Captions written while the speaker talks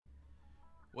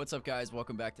What's up, guys?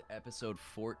 Welcome back to episode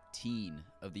 14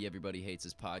 of the Everybody Hates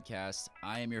Us podcast.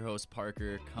 I am your host,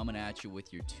 Parker, coming at you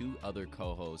with your two other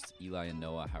co-hosts, Eli and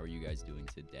Noah. How are you guys doing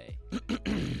today?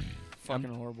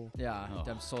 Fucking horrible. Yeah,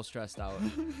 I'm so stressed out.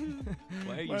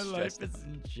 Why are you My stressed? life is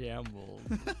in shambles.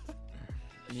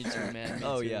 Me too, man. Me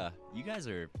Oh, too. yeah. You guys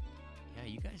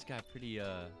got pretty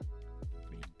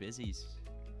busy.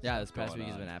 Yeah, this past going week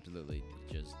has on. been absolutely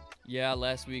just... Yeah,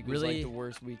 last week was Really? like the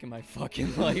worst week of my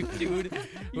fucking life, dude.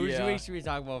 Whose week should we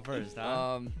talk about first,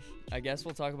 huh? I guess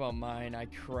we'll talk about mine. I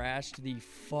crashed the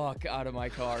fuck out of my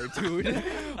car, dude.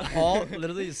 All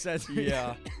literally since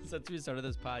Yeah. since we started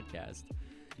this podcast,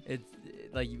 it's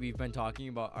like we've been talking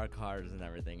about our cars and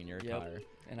everything in your car.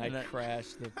 And I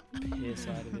crashed the piss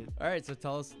out of it. All right, so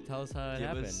tell us how it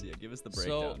happened. Give us the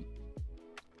So, breakdown.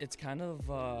 it's kind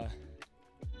of,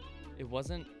 it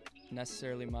wasn't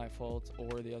necessarily my fault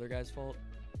or the other guy's fault.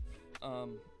 Wow,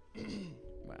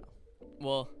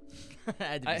 Well, it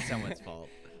had to be someone's fault.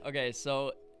 okay,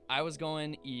 so I was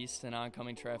going east and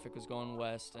oncoming traffic was going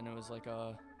west, and it was like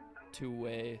a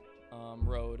two-way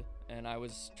road, and I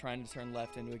was trying to turn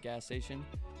left into a gas station,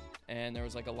 and there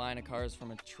was like a line of cars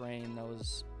from a train that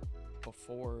was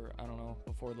before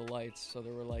the lights, so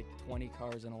there were like 20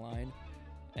 cars in a line,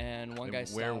 and one guy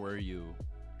stopped. Where were you?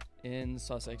 In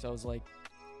Sussex. I was like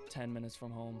 10 minutes from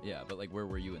home. Yeah, but like where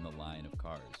were you in the line of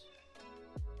cars?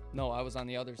 No, I was on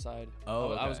the other side.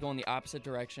 Oh, I was okay. going the opposite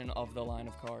direction of the line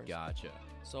of cars. Gotcha.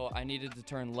 So I needed to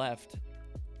turn left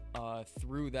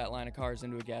through that line of cars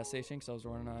into a gas station because I was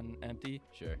running on empty.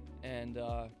 Sure. And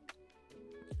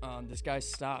this guy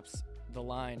stops the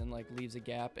line and like leaves a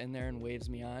gap in there and waves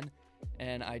me on.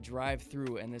 And I drive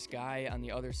through, and this guy on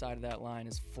the other side of that line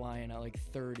is flying at like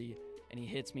 30, and he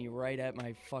hits me right at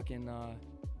my fucking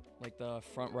like the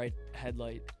front right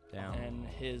headlight. Damn. And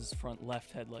his front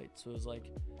left headlight. So it was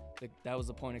like that was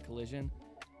the point of collision.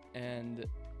 And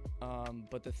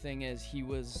but the thing is, he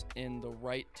was in the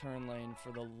right turn lane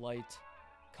for the light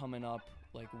coming up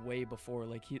like way before.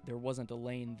 Like there wasn't a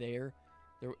lane there,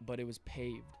 but it was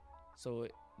paved. So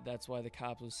that's why the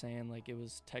cop was saying like it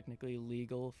was technically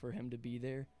legal for him to be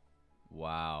there.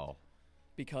 Wow.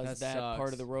 Because That that part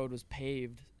sucks. of the road was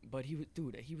paved, but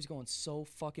he was going so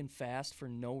fucking fast for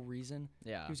no reason.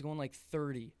 Yeah. He was going like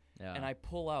 30. Yeah. And I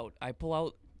pull out,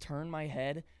 turn my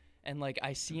head, and like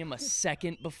I see him a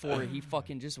second before he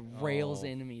fucking just rails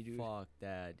into me, dude. Fuck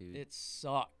that, dude. It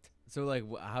sucked. So like,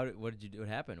 what did you do? What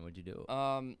happened? What'd you do?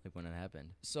 Like when it happened?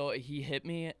 So he hit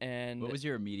me, and What was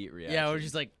your immediate reaction? Yeah, I was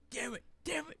just like, damn it.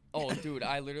 oh, dude,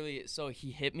 so he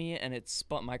hit me, and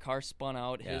my car spun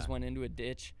out. His Yeah. went into a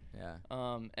ditch. Yeah.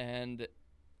 And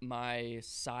my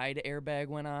side airbag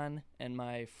went on, and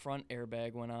my front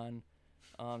airbag went on.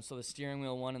 So the steering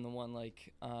wheel one and the one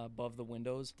like above the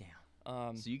windows.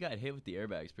 Damn. So you got hit with the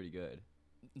airbags pretty good.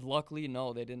 Luckily,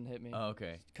 no, they didn't hit me. Oh,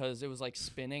 okay. Because it was like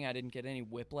spinning. I didn't get any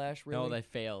whiplash, really. No, they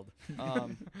failed.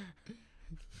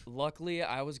 Luckily,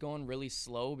 I was going really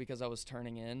slow because I was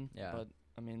turning in. Yeah. But,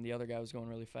 I mean, the other guy was going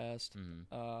really fast.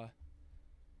 Mhm.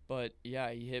 But, yeah,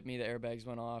 he hit me. The airbags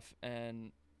went off.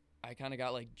 And I kind of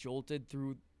got, like, jolted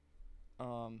through. I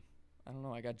don't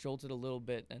know. I got jolted a little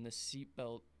bit. And the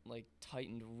seatbelt, like,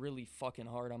 tightened really fucking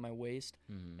hard on my waist.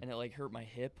 Mhm. And it, like, hurt my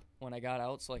hip when I got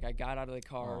out. So, like, I got out of the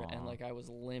car and, Aw. like, I was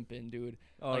limping, dude.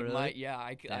 Oh, like, really?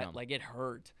 I Damn. like, it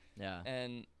hurt. Yeah.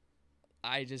 And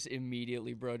I just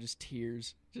immediately, bro, just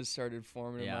tears just started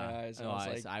forming in my eyes. And No,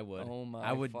 I was like, I would. oh my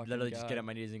I would fucking literally just get God. on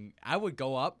my knees and I would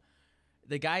go up.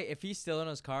 The guy, if he's still in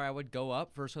his car, I would go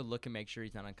up first. I'd look and make sure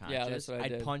he's not unconscious. that's what I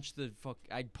did.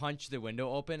 I'd punch the window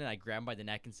open and I'd grab him by the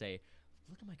neck and say,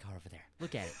 "Look at my car over there.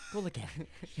 Look at it. Go look at it.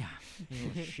 Yeah, you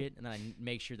little shit." And then I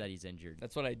make sure that he's injured.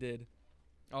 That's what I did.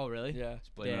 Oh, really? Yeah.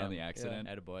 Blame it on Damn. the accident.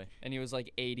 Attaboy. And he was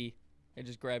like 80. I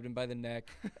just grabbed him by the neck.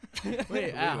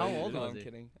 Wait, how old No, was I'm he?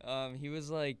 kidding. He was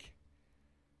like,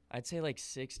 I'd say like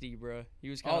 60, bro. He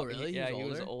was Oh, kind of, really? Yeah, He he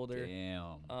was was older.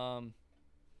 Damn.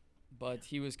 But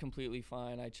he was completely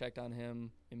fine. I checked on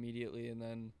him immediately, and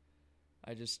then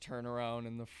I just turn around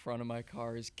and the front of my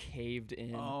car is caved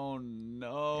in. Oh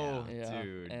no, Yeah,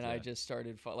 dude. and I just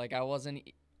started like I was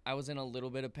in a little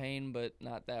bit of pain, but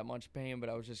not that much pain. But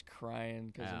I was just crying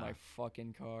because of Yeah. my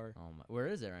fucking car. Oh my! Where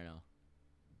is it right now?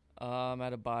 I'm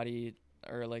at a body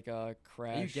or like a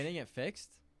crash. Are you getting it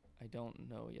fixed? I don't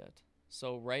know yet.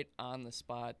 So right on the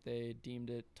spot, they deemed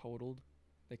it totaled,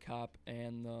 the cop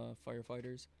and the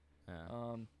firefighters.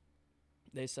 Yeah.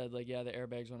 They said like, yeah, the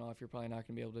airbags went off. You're probably not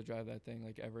gonna be able to drive that thing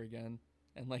like ever again.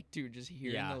 And like, dude, just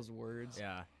hearing Yeah. those words,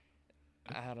 Yeah.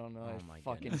 I don't know. Oh it my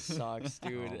fucking goodness. sucks,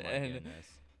 dude. Oh my and goodness.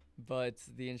 but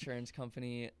the insurance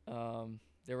company,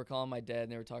 they were calling my dad,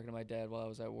 and they were talking to my dad while I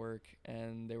was at work,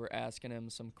 and they were asking him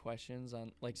some questions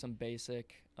on like some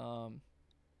basic,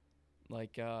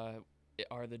 like are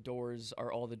all the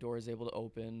doors able to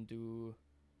open?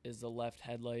 Is the left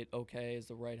headlight okay? Is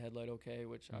the right headlight okay?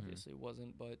 Which obviously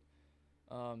wasn't, but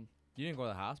You didn't go to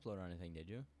the hospital or anything, did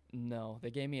you? no, they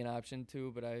gave me an option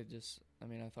to, but I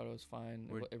thought it was fine.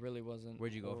 It really wasn't.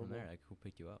 Where'd you go horrible. from there? Like, who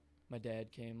picked you up? My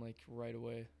dad came like right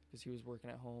away because he was working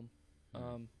at home.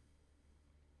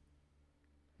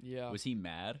 Yeah. Was he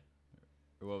mad?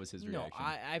 Or what was his reaction? No,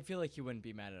 I feel like he wouldn't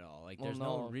be mad at all. Like, Well, there's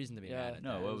no reason to be mad at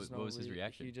No, that. what was his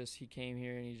reaction? He came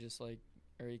here and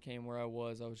he came where I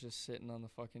was just sitting on the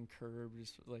fucking curb,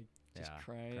 just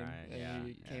crying. And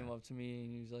he came up to me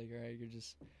and he was like, all right,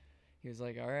 he was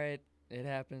like, all right, it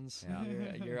happens.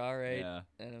 Yeah. You're all right. Yeah.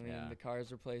 And I mean, the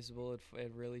car's replaceable.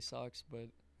 It really sucks, but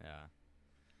Yeah.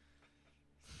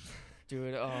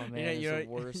 dude, oh man, it's the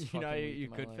worst. You know, fucking week you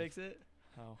of my could life. fix it.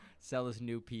 How? Sell this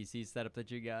new PC setup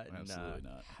that you got. Absolutely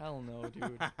not. Hell no,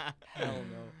 dude. Hell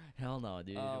no. Hell no,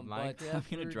 dude. But yeah,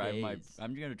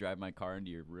 I'm gonna drive my car into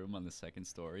your room on the second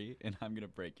story, and I'm gonna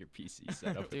break your PC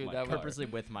setup. Dude, with that my would- purposely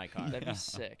with my car. That'd be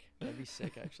sick. That'd be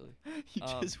sick, actually. You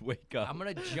just wake up. I'm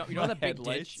gonna jump. You know My that big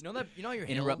headlights. ditch. You know your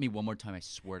hill. Interrupt me one more time. I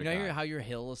swear to You know God. how your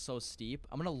hill is so steep?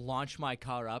 I'm gonna launch my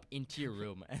car up into your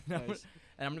room, and Nice.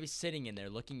 I'm gonna be sitting in there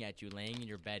looking at you, laying in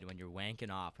your bed when you're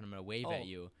wanking off, and I'm gonna wave Oh. at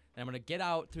you, and I'm gonna get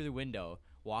out through the window,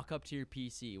 walk up to your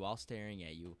PC while staring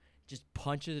at you, just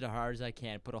punch it as hard as I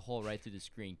can, put a hole right through the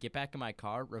screen, get back in my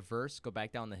car, reverse, go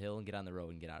back down the hill, and get on the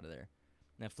road and get out of there,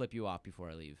 and then flip you off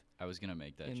before I leave. I was gonna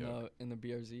make that in joke. the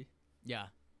BRZ. Yeah.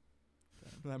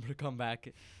 And I'm gonna come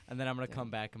back, and then I'm gonna Damn.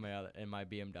 come back in my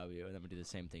BMW, and I'm gonna do the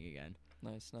same thing again.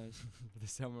 Nice.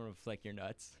 This time I'm gonna flick your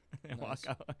nuts and Nice. walk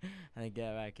out, and then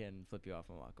get back in, flip you off,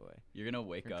 and walk away. You're gonna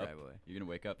wake Or up. drive away. You're gonna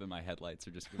wake up, and my headlights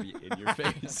are just gonna be in your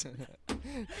face.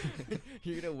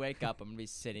 You're gonna wake up. I'm gonna be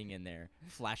sitting in there,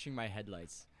 flashing my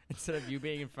headlights. Instead of you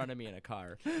being in front of me in a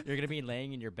car, you're gonna be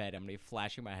laying in your bed. I'm gonna be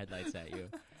flashing my headlights at you,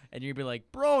 and you're gonna be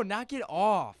like, "Bro, knock it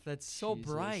off! That's so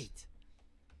Jesus. bright."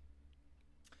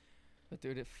 But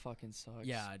dude, it fucking sucks.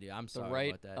 Yeah, dude, I'm The sorry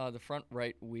about that. the front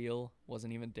right wheel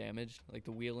wasn't even damaged. Like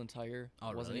the wheel and tire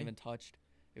wasn't really? even touched.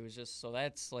 It was just so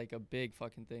that's like a big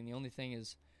fucking thing. The only thing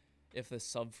is, if the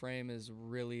subframe is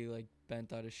really like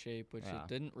bent out of shape, which Yeah. it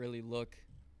didn't really look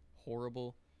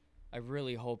horrible. I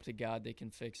really hope to God they can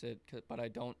fix it, but I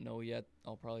don't know yet.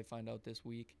 I'll probably find out this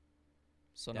week.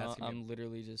 So That's now gonna be- I'm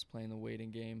literally just playing the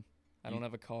waiting game. I You- don't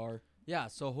have a car. Yeah.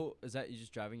 So who is that? You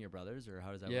just driving your brothers, or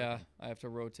how does that Yeah, work? I have to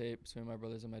rotate between my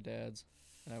brothers and my dad's.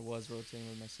 And I was rotating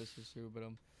with my sisters too, but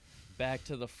I'm back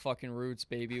to the fucking roots,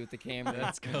 baby, with the Camry.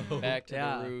 Let's go. Back to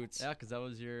Yeah. the roots. Yeah, because that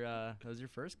was your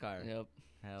first car. Yep.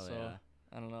 Hell So, yeah.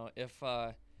 I don't know if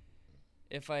I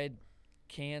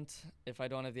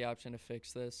don't have the option to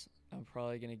fix this, I'm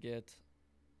probably gonna get.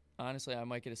 Honestly, I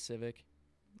might get a Civic,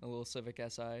 a little Civic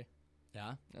Si.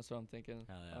 Yeah. That's what I'm thinking.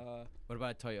 Hell yeah. What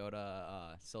about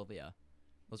Toyota Sylvia?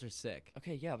 Those are sick.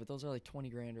 Okay, yeah, but those are like 20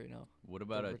 grand right now. What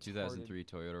about They're a 2003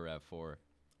 Toyota RAV4?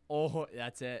 Oh,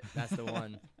 that's it. That's the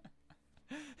one.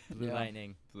 Blue Yeah.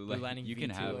 Lightning. Blue Blue Lightning. Lightning You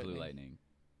can V2 have Lightning. Blue Lightning.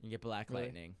 You can get Black Really?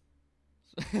 Lightning.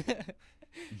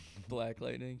 Black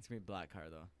Lightning. It's gonna be a black car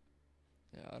though.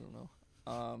 Yeah, I don't know.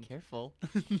 Careful.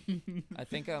 I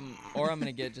think I'm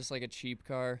gonna get just like a cheap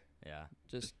car. Yeah.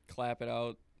 Just clap it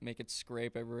out, make it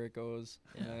scrape everywhere it goes,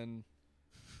 Yeah. and then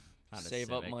Not a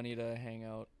save up Civic. money to hang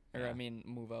out. Or Yeah. I mean,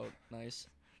 move out. Nice.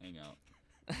 Hang out.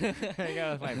 Hang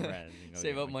out with my friends. and go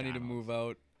Save get up money to McDonald's. move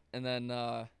out, and then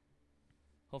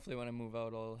hopefully when I move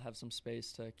out, I'll have some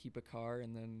space to keep a car,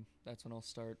 and then that's when I'll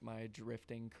start my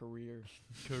drifting career.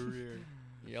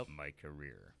 Yep. My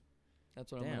career.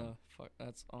 That's what I'm Damn. gonna.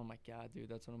 That's oh my god, dude.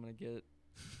 That's what I'm gonna get.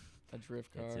 A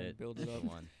drift car That's and it. build it That's up. the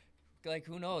one. Like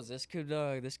who knows? This could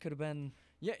have been.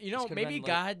 Yeah, you This know, could've maybe been,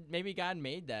 like- God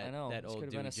made that. I know, that this old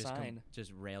could've dude been a just sign.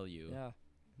 just rail you. Yeah.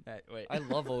 Wait. I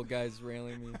love old guys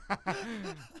railing me.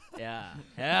 Yeah.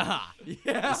 Yeah.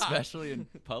 Especially in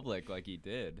public, like he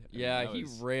did. I mean, Yeah, that he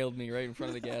was railed me right in front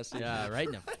of the gas station. Yeah, right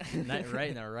in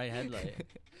the right headlight.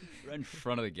 right in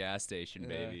front of the gas station, Yeah.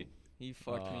 baby. He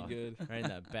fucked me Oh. good. Right in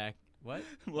the back. What?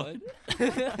 What?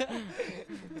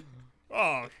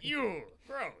 Oh, you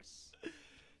gross.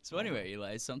 So anyway,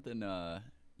 Eli, something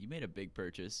you made a big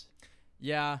purchase.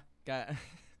 Yeah,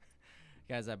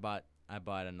 guys, I bought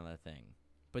another thing,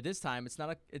 but this time it's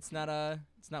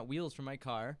not wheels for my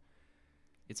car.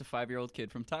 It's a 5-year-old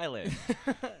kid from Thailand.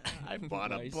 I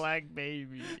bought Nice. a black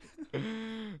baby.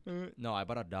 No, I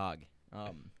bought a dog.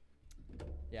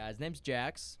 Yeah, his name's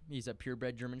Jax. He's a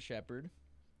purebred German Shepherd.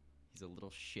 He's a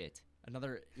little shit.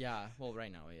 Well,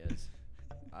 right now he is.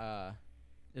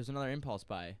 It was another impulse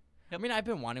buy. Yep. I mean, I've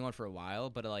been wanting one for a while,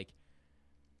 but like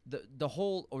the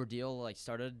whole ordeal like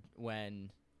started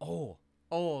when oh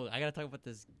I gotta talk about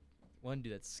this one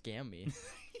dude that scammed me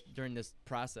during this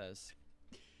process.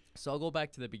 So I'll go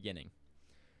back to the beginning.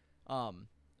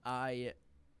 I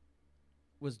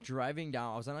was driving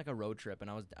down. I was on like a road trip, and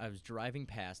I was driving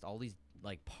past all these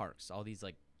like parks, all these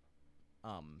like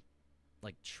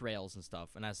trails and stuff,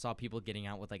 and I saw people getting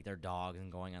out with like their dogs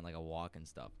and going on like a walk and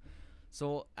stuff.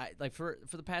 So I like for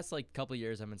the past like couple of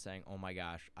years, I've been saying, oh my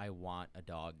gosh, I want a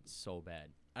dog so bad.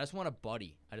 I just want a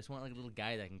buddy. I just want like a little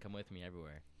guy that can come with me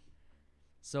everywhere.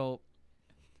 So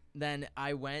then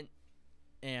I went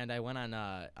on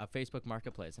a Facebook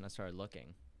Marketplace, and I started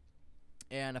looking.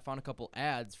 And I found a couple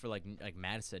ads for like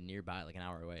Madison nearby, like an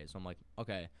hour away. So I'm like,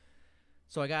 okay.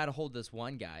 So I got a hold of this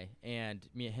one guy, and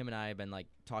him and I have been like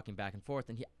talking back and forth.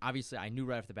 And he obviously, I knew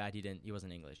right off the bat he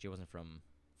wasn't English. He wasn't from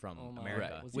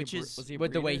America. Was he a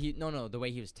But the way breeder? the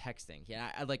way he was texting. Yeah,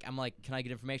 I'm like, can I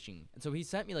get information? And so he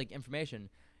sent me like information,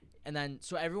 and then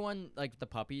so everyone like the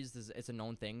puppies, it's a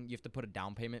known thing. You have to put a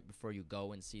down payment before you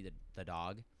go and see the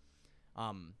dog.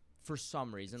 For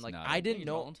some reason, It's like not I a- didn't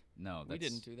know. No, We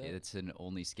didn't do that. It's an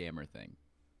only scammer thing.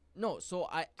 No, so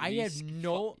I These had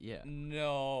no. Yeah.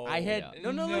 No. I had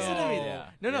Yeah. no. Listen to me. Yeah.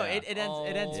 No. Yeah. It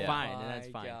ends Yeah. fine. Oh It ends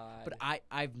my fine. God. But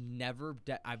I've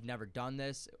never done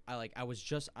this. I was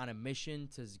just on a mission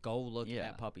to go look Yeah.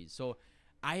 at puppies. So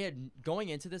going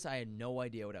into this, I had no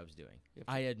idea what I was doing. Yep.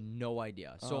 I had no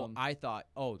idea. So I thought,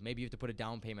 oh, maybe you have to put a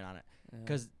down payment on it.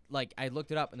 Because like I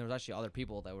looked it up, and there was actually other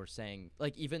people that were saying,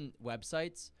 like even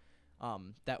websites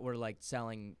that were like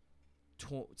selling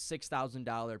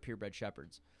 $6,000 purebred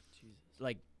shepherds. Jesus.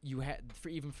 Like you had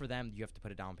for them, you have to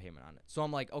put a down payment on it. So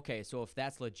I'm like, okay, so if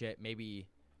that's legit, maybe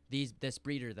this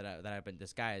breeder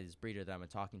this breeder that I've been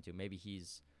talking to, maybe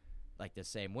he's like the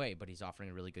same way, but he's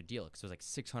offering a really good deal because it was like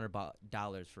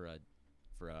 $600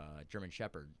 for a German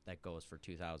Shepherd that goes for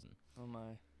 $2,000. Oh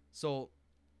my. So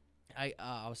I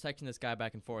was texting this guy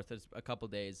back and forth a couple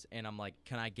days, and I'm like,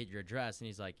 can I get your address? And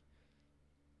he's like,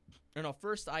 no.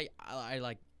 First I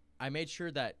made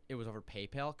sure that it was over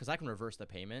PayPal because I can reverse the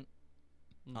payment.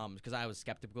 Because I was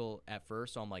skeptical at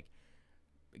first, so I'm like,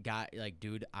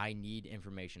 dude, I need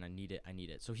information. I need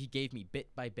it. So he gave me bit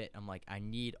by bit. I'm like, I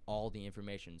need all the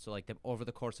information. So like over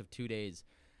the course of 2 days,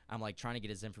 I'm like trying to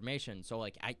get his information. So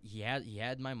like he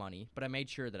had my money, but I made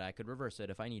sure that I could reverse it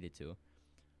if I needed to.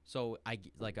 So I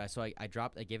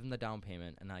gave him the down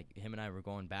payment, and him and I were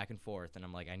going back and forth, and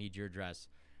I'm like, I need your address.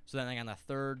 So then like on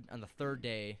the third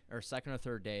day, or second or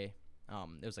third day,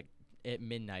 it was like at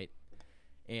midnight,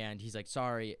 and he's like,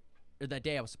 sorry, or that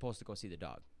day I was supposed to go see the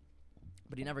dog,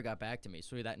 but he never got back to me.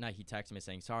 So that night he texted me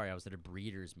saying, sorry, I was at a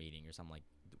breeders meeting or something. Like,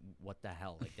 what the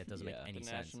hell? Like that doesn't make any The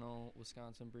sense. National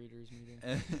Wisconsin Breeders Meeting.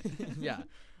 Yeah.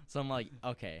 So I'm like,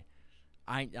 okay.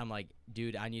 I'm like,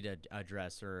 dude, I need an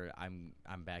address, or I'm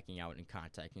backing out and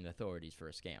contacting the authorities for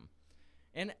a scam.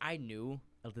 And I knew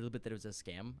a little bit that it was a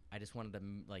scam. I just wanted to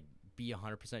like be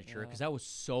 100% sure because I was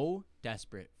so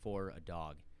desperate for a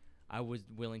dog. I was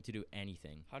willing to do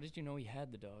anything. How did you know he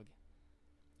had the dog?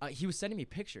 He was sending me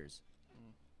pictures,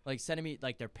 like sending me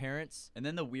like their parents. And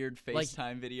then the weird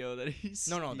FaceTime video that he's.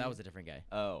 No, that was a different guy.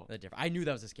 Oh. I knew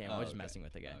that was a scam. I was just okay. messing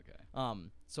with the guy. Okay.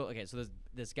 So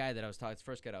this guy that I was talking, this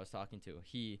first guy that I was talking to,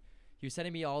 he was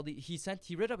sending me all the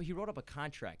he wrote up a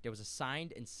contract. It was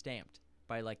signed and stamped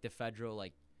by like the federal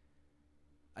like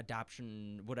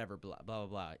adoption whatever blah blah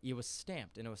blah. It was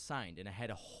stamped and it was signed, and it had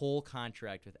a whole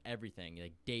contract with everything,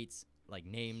 like dates, like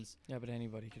names. Yeah, but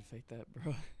anybody could fake that,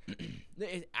 bro.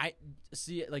 I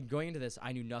see. Like going into this,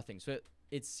 I knew nothing, so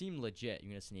it seemed legit.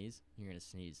 You're gonna sneeze. You're gonna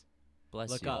sneeze. Bless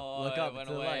Look you. up. Look up. It went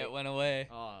to the away. light. It went away.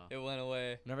 Oh. It went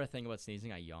away. Whenever I think about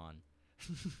sneezing, I yawn.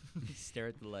 Stare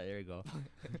at the light. There you go.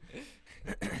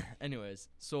 Anyways,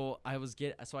 so I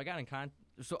got in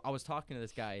so I was talking to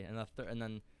this guy, and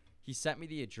then he sent me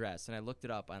the address, and I looked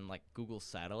it up on like Google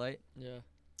Satellite. Yeah.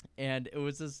 And it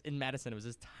was this in Madison. It was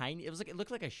this tiny. It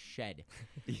looked like a shed.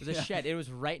 It was a shed. It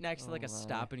was right next to like a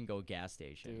stop and go gas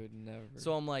station. Dude, never.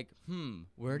 So I'm like,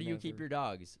 where do you keep Never. your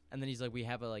dogs? And then he's like, we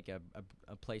have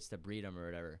a place to breed them or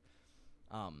whatever.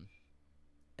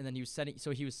 And then he was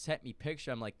sent me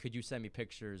picture. I'm like, could you send me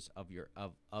pictures of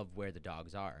where the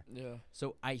dogs are? Yeah.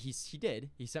 So he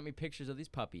did. He sent me pictures of these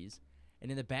puppies,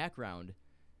 and in the background,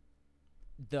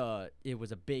 it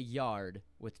was a big yard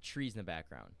with trees in the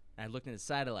background. And I looked in the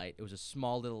satellite. It was a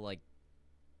small little like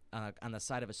on the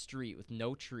side of a street with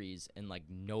no trees and like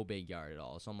no big yard at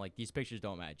all. So I'm like, these pictures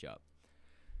don't match up.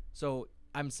 So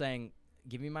I'm saying,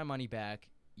 give me my money back.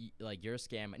 Like, you're a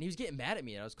scam. And he was getting mad at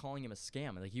me that I was calling him a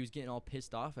scam. Like, he was getting all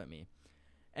pissed off at me.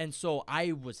 And so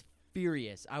I was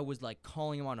furious. I was like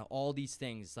calling him on all these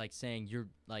things, like saying you're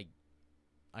like,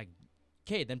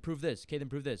 okay, then prove this. Okay, then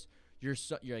prove this. You're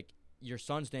like your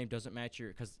son's name doesn't match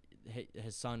because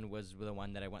his son was the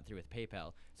one that I went through with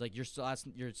PayPal. It's like your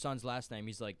son's last name.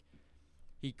 He's like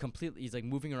he's like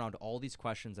moving around all these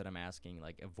questions that I'm asking,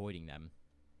 like avoiding them.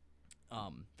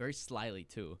 Very slyly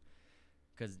too,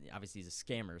 because obviously he's a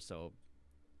scammer. So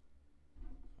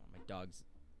my dog's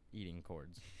eating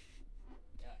cords.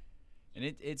 And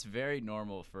it's very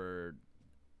normal for,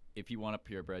 if you want a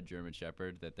purebred German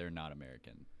Shepherd, that they're not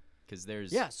American. Because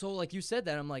there's... Yeah, so like you said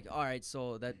that, I'm like, all right,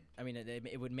 so that, I mean,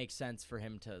 it would make sense for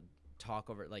him to talk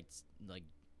over, like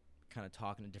kind of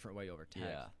talk in a different way over text.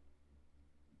 Yeah.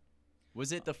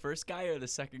 Was it the first guy or the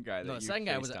second guy that No, you the second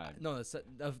guy was... FaceTimed? No, the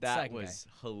that second was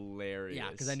guy. hilarious.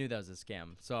 Yeah, because I knew that was a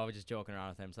scam. So I was just joking around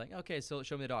with him. It's like, okay, so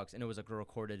show me the dogs. And it was like a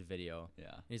recorded video.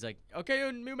 Yeah. And he's like,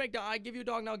 okay, I give you a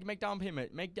dog now, make down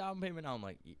payment. Make down payment now. I'm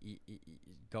like,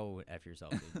 go F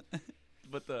yourself, dude.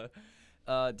 But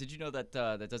did you know that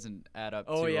that doesn't add up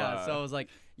Oh, to... yeah. So I was like,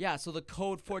 yeah, so the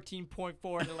code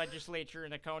 14.4 in the legislature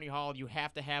in the county hall, you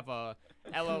have to have a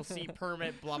LLC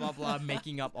permit, blah, blah, blah,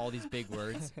 making up all these big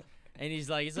words. And he's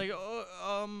like,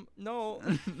 no.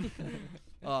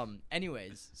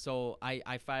 Anyways, so I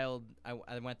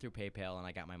went through PayPal and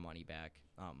I got my money back,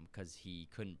 because he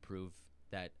couldn't prove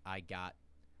that I got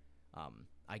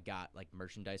like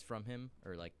merchandise from him,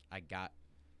 or like I got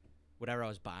whatever I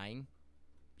was buying.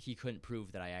 He couldn't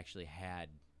prove that I actually had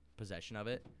possession of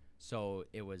it. So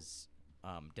it was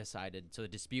decided. So the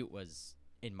dispute was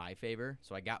in my favor.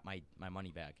 So I got my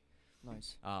money back.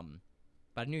 Nice.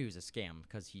 But I knew he was a scam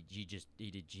because he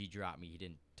dropped me. He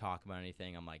didn't talk about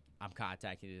anything. I'm like, I'm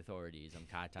contacting the authorities.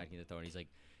 Like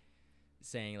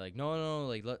saying like, no,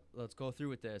 like let's go through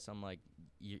with this. I'm like,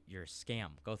 you're a scam.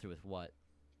 Go through with what?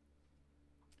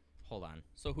 Hold on.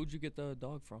 So who'd you get the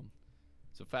dog from?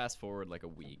 So fast forward like a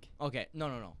week. Okay,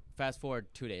 no. Fast forward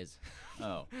 2 days.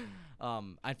 Oh.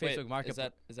 On Facebook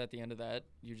Marketplace. Is that the end of that?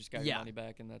 You just got your money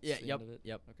back and that's the end of it?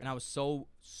 Yep. Okay. And I was so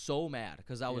mad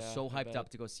because I was so I hyped bet. up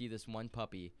to go see this one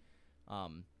puppy.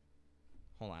 Hold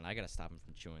on, I gotta stop him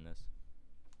from chewing this.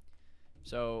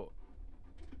 So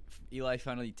Eli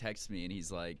finally texts me and he's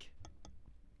like,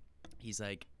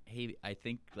 hey, I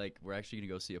think like we're actually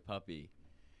gonna go see a puppy,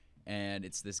 and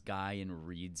it's this guy in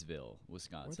Reedsville,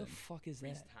 Wisconsin. Where the fuck is that?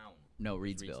 Reedstown. No,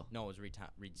 Reedsville. No, it was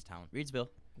Reedstown. Reedsville.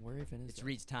 Where even is It's that?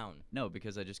 Reedstown. No,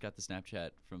 because I just got the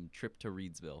Snapchat from trip to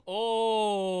Reedsville.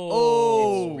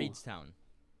 Oh. It's Reedstown.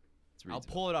 It's Reedsville. I'll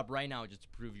pull it up right now just to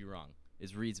prove you wrong.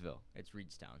 It's Reedsville. It's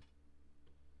Reedstown.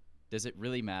 Does it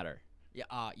really matter?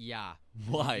 Yeah. Yeah.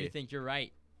 Why? You think you're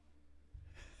right?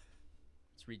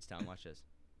 It's Reedstown. Watch this.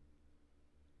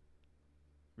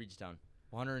 Reedstown.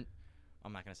 100.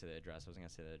 I'm not gonna say the address. I was gonna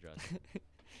say the address.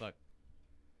 Look.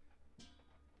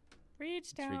 Reedstown.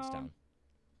 It's Reedstown.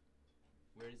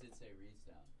 Where does it say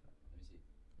Reedstown? Let me see.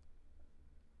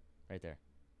 Right there.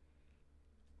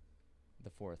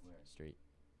 The 4th Where? Street.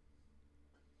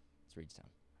 It's Reedstown.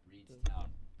 Reedstown.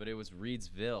 But it was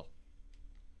Reedsville.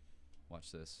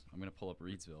 Watch this. I'm gonna pull up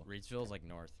Reedsville. Reedsville's like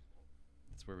north.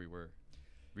 That's where we were.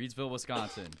 Reedsville,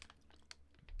 Wisconsin.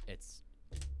 It's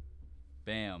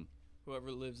Bam.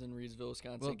 Whoever lives in Reedsville,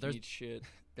 Wisconsin, Well, can there's- eat shit.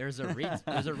 there's a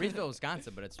Reedsville,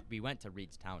 Wisconsin, but we went to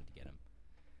Reedstown to get him.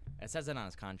 It says it on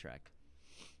his contract.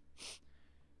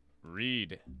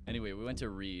 Reed. Anyway, we went to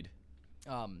Reed.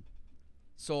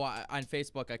 So on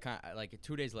Facebook, I like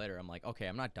 2 days later, I'm like, okay,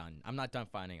 I'm not done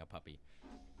finding a puppy.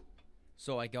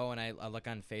 So I go and I look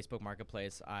on Facebook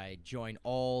Marketplace. I join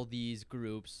all these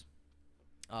groups,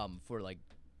 for like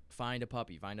find a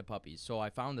puppy. So I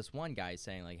found this one guy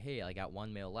saying like, hey, I got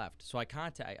one male left. So I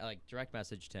direct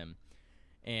messaged him,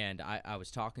 and I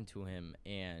was talking to him,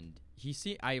 and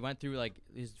I went through like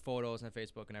his photos on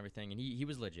Facebook and everything, and he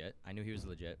was legit. I knew he was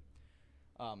legit.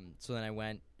 So then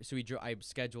I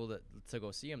scheduled it to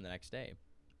go see him the next day.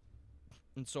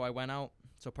 And so I went out.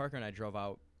 So Parker and I drove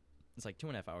out. It's like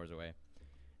 2.5 hours away.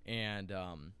 And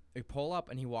we pull up,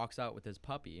 and he walks out with his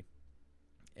puppy.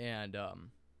 And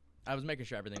I was making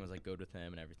sure everything was like good with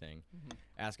him and everything,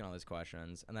 asking all these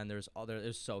questions. And then it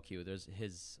was so cute. There's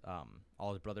his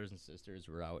all his brothers and sisters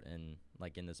were out in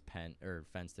this pen or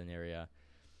fenced in area.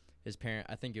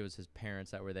 I think it was his parents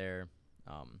that were there.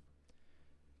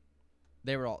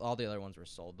 They were all the other ones were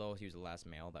sold though. He was the last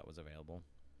male that was available.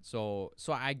 So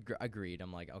I agreed.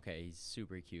 I'm like, okay, he's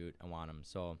super cute. I want him.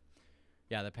 So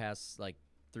yeah, the past like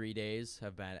 3 days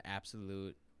have been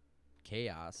absolute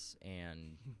chaos,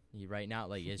 and he right now,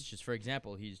 like, it's just, for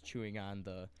example, he's chewing on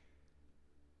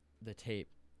the tape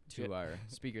to our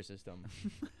speaker system.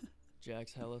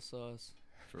 Jack's hella sauce.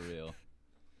 For real.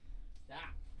 Stop.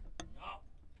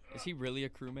 Is he really a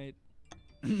crewmate?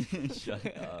 Shut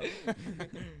up. I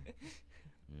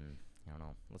don't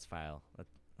know. Let's file.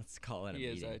 Let's call it a He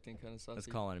is meeting. acting kind of saucy. Let's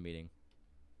call it a meeting.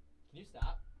 Can you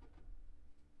stop?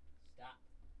 Stop.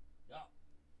 No.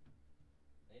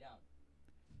 Lay down.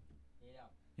 Lay down.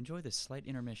 Enjoy this slight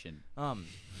intermission.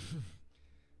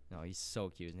 No, he's so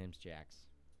cute. His name's Jax.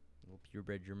 Little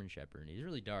purebred German Shepherd. He's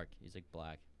really dark. He's like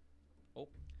black. Oh.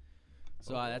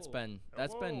 So that's been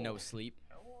no sleep.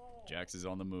 Jax is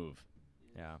on the move.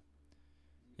 Yeah.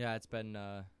 Yeah, it's been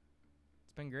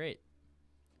great.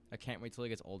 I can't wait till he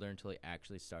gets older until he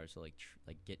actually starts to like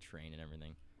get trained and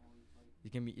everything.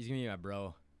 He's gonna be my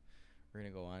bro. We're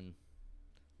gonna go on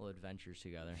little adventures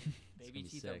together. Baby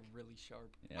teeth sick. are really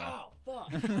sharp. Yeah. Oh,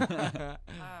 fuck.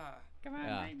 Come on,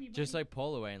 Yeah, baby, just baby. like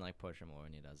pull away and like push him away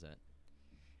when he does it.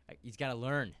 He's gotta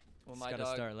learn. Well, He's my gotta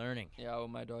dog, start learning. yeah,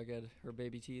 when my dog had her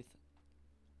baby teeth,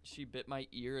 she bit my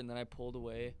ear, and then I pulled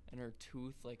away, and her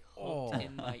tooth like hooked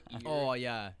in my ear Oh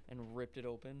yeah, and ripped it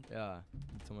open. yeah.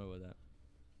 Tell me about that.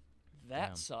 That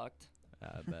Damn. sucked.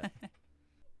 I bet.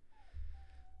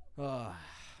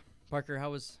 Parker,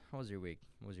 how was your week?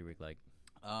 What was your week like?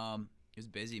 It was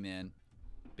busy, man.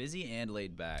 Busy and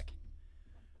laid back.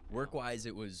 Work-wise,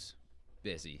 it was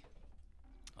busy.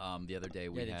 The other day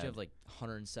we Did you had have like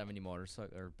 170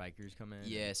 motorcycle or bikers come in?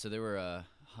 yeah, so there were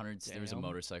hundreds. There was a Damn.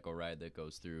 motorcycle ride that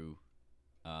goes through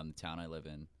the town I live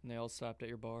in. And they all stopped at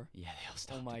your bar. Yeah, they all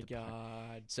stopped. Oh my at the bar.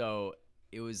 god. So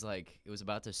it was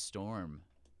about to storm,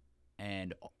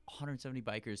 and 170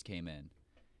 bikers came in,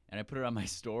 and I put it on my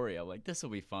story. I'm like, this will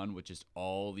be fun with just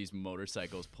all these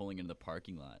motorcycles pulling into the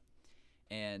parking lot,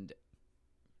 and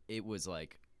it was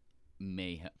like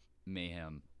mayhem.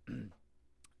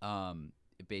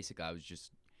 Basically, I was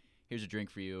just, here's a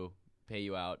drink for you, pay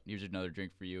you out. Here's another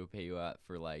drink for you, pay you out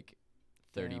for like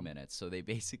 30 Damn. minutes. So they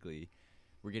basically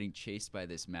were getting chased by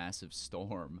this massive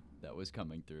storm that was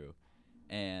coming through,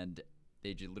 and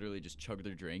they literally just chugged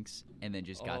their drinks and then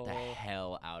just got the Oh.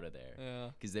 hell out of there Yeah.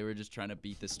 because they were just trying to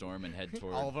beat the storm and head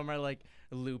toward. All of them are like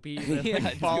loopy, they're, Yeah,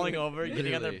 like, falling dude. over,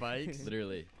 getting on their Literally. bikes.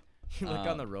 Literally. You look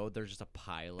on the Um, road, there's just a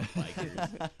pile of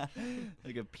bikers.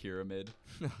 Like a pyramid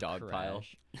dog pile.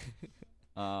 Crash.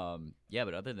 Yeah,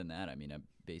 but other than that, I mean, I've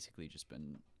basically just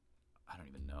been, I don't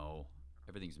even know.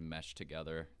 Everything's meshed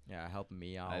together. Yeah, helping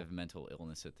me out. I have mental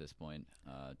illness at this point.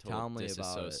 Tell Total me about it.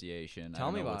 disassociation. Tell I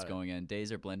don't me know what's about it. going on.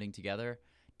 Days are blending together.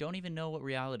 Don't even know what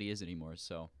reality is anymore.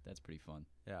 So that's pretty fun.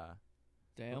 Yeah.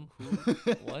 Damn. Who?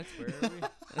 What? Where are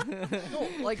we?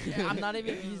 No, like I'm not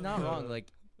even. He's not wrong. Like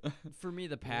for me,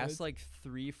 the past What? like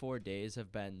 3-4 days have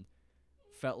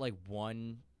felt like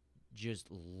one just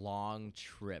long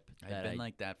trip. I've that been I-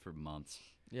 like that for months.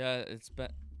 Yeah, it's been.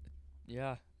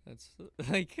 Yeah, that's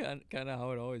like kind of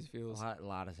how it always a feels.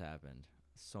 lot has happened.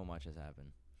 So much has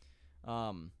happened.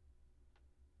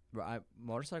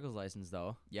 Motorcycles license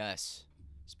though. Yes.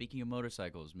 Speaking of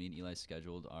motorcycles, me and Eli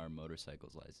scheduled our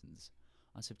motorcycles license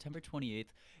on September 28th.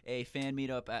 A fan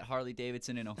meetup at Harley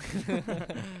Davidson in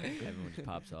Everyone just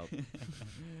pops up.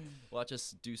 Watch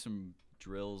us do some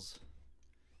drills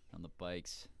on the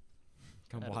bikes.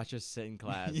 Come That'll- watch us sit in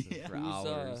class Yeah. for Whose,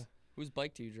 hours. whose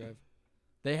bike do you drive?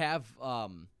 They have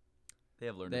They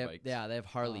have learner they have, bikes. yeah, they have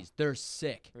Harleys. They're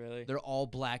sick. Really? They're all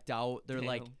blacked out. They're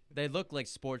like Damn. they look like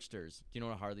Sportsters. Do you know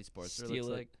what a Harley Sportster Steal looks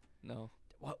it. like? No.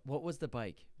 What was the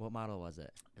bike? What model was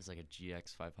it? It's like a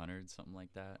GX 500, something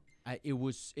like that.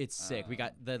 It's sick. We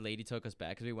got Um, the lady took us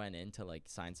back because we went in to like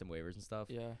sign some waivers and stuff.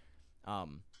 Yeah.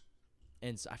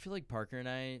 And so I feel like Parker and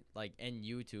I like, and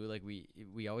you too, like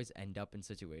we always end up in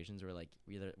situations where like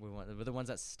we're the ones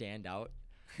that stand out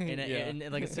in, Yeah.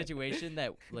 in like a situation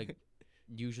that like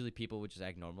usually people would just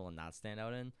act normal and not stand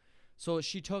out in. So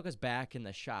she took us back in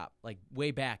the shop, like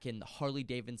way back in the Harley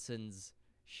Davidson's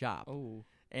shop. Oh.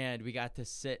 And we got to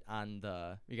sit on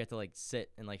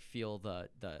sit and like feel the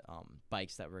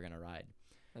bikes that we're gonna ride.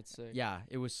 That's sick. Yeah,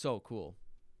 it was so cool.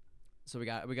 So we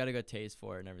got a good taste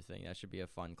for it and everything. That should be a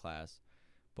fun class.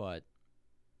 But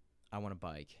I want a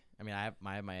bike. I mean, I have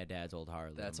my dad's old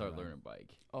Harley. That's I'm our gonna learner run.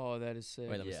 bike. Oh, that is sick.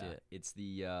 Wait, let me see it. It's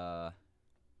the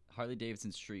Harley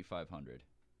Davidson Street 500.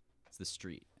 It's the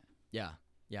Street Yeah,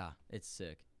 it's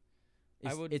sick.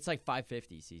 I would- It's like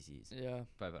 550 cc's. Yeah.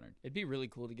 500. It'd be really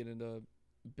cool to get into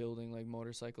building like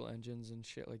motorcycle engines and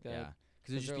shit like that. Yeah, because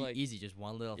Because it'd just they're, be like- easy, just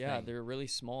one little Yeah, thing. they're really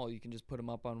small. You can just put them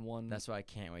up on one That's why I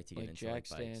can't wait to get like into jack like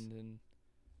bikes. stand, and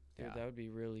dude, Yeah. that would be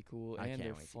really cool. I And can't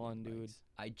they're wait to get fun, into dude. bikes.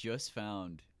 I just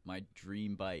found my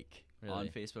dream bike on Really?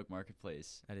 Facebook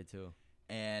Marketplace, I did too.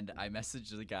 and I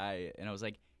messaged the guy, and I was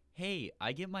like, "Hey,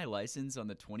 I get my license on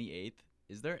the 28th.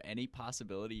 Is there any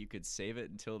possibility you could save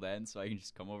it until then so I can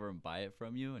just come over and buy it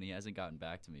from you?" And he hasn't gotten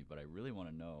back to me, but I really want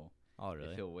to know. Oh,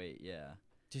 really? If he'll wait, yeah.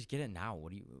 Just get it now.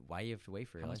 Why you have to wait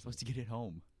for How your am I license? supposed to get it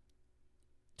home?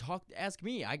 Ask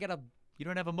me. I got a You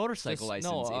don't have a motorcycle Just-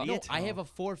 license, no, idiot. I have a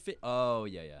 450. Oh,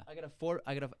 yeah. I got a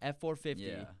F450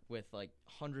 Yeah. with like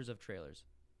hundreds of trailers.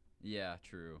 Yeah,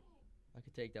 true. I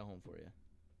could take that home for you.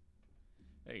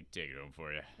 Hey, take it home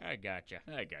for you. I got you,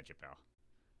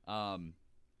 pal.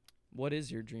 What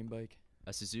is your dream bike?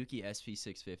 A Suzuki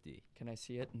SV650. Can I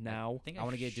see it now? I think I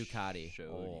wanna get Ducati. Showed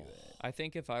Oh. you it. I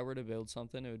think if I were to build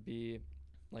something, it would be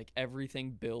like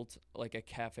everything built like a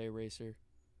cafe racer.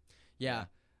 Yeah.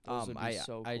 Those would be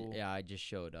so cool. I just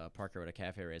showed Parker what a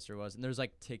cafe racer was, and there's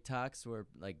like TikToks where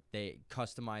like they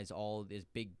customize all this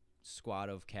big squad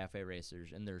of cafe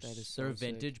racers, and they're That is they're so sick.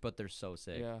 vintage, but they're so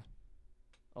sick. Yeah.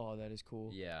 Oh, that is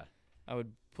cool. Yeah. I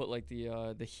would put like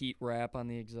the heat wrap on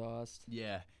the exhaust.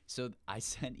 Yeah. So I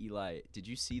sent Eli. Did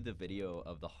you see the video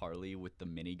of the Harley with the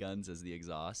miniguns as the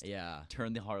exhaust? Yeah.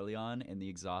 Turn the Harley on, and the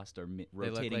exhaust are They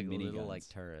rotating look like miniguns. little like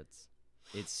turrets.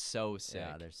 It's so sick.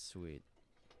 Yeah, they're sweet.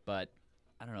 But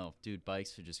I don't know, dude.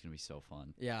 Bikes are just gonna be so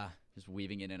fun. Yeah. Just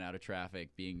weaving in and out of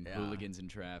traffic, being Yeah. hooligans in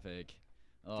traffic. Dude,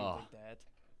 Oh, like that.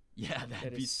 yeah, That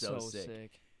that'd be is so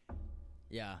sick.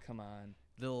 Yeah. Come on.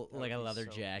 Little That like a would be leather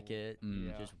so cool. jacket,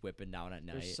 Mm. just whipping down at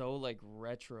They're night. so like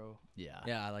retro Yeah.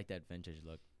 Yeah, I like that vintage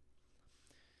look.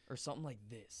 or something like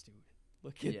this, dude.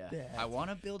 Look at Yeah. that. I want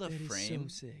to build a That is frame.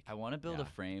 so sick. I want to build a Yeah.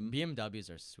 frame. BMWs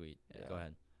are sweet. Yeah. Go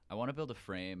ahead. I want to build a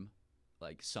frame,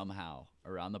 like somehow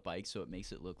around the bike, so it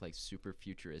makes it look like super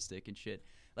futuristic and shit.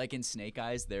 Like in Snake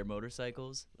Eyes, their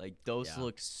motorcycles, like those Yeah.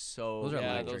 look so. Those are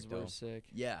Yeah, electric, those were though. sick.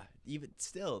 Yeah, even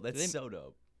still, that's They- so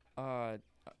dope.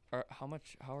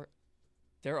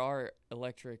 There are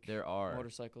electric There are.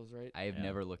 motorcycles, right? I have Yeah.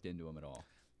 never looked into them at all.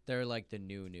 They're like the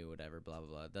new whatever, blah blah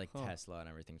blah. They're like Huh. Tesla and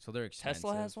everything. So they're expensive.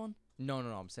 Tesla has one. No.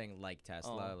 I'm saying like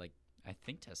Tesla. Oh. Like I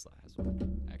think Tesla has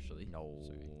one, actually. no.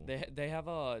 Sorry. They have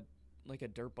a like a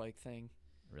dirt bike thing,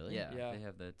 Really? Yeah, Yeah. they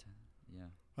have that. Yeah.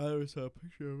 I never saw a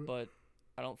picture of but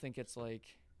I don't think it's like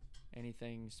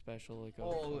anything special. Like a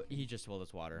Oh, fucking- he just spilled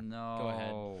his water. No.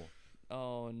 ahead.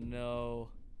 oh no,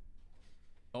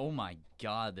 Oh my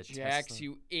God, the Jax, Tesla.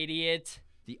 you idiot!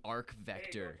 The Arc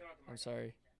Vector. I'm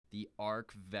sorry. The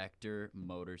Arc Vector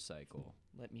motorcycle.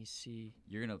 Let me see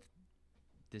You're gonna.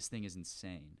 This thing is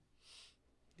insane.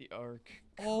 the arc.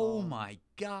 Oh Come. my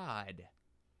God.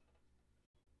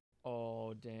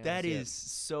 Oh damn. That see it. is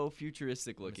so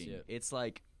futuristic Let me see looking. it. It's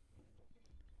like.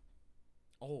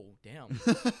 Oh damn.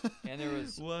 And there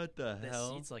was What the The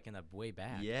hell? seat's like in the way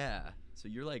back. Yeah. So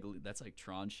you're like, that's like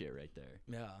Tron shit right there.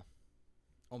 Yeah.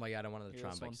 Oh my god, I wanted the Here,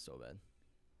 Tron this bike one. so bad.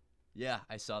 Yeah,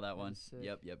 I saw that one. is sick.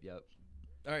 Yep.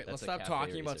 All right, That's let's a stop cafe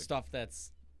talking about racer. stuff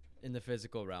that's in the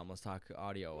physical realm. Let's talk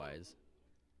audio wise.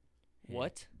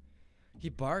 what? He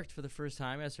barked for the first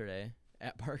time yesterday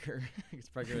at Parker because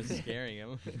Parker was scaring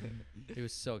him. He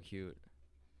was so cute.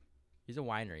 He's a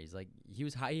whiner. He's like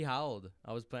he howled.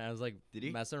 I was like Did he?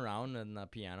 messing around on the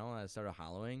piano and I started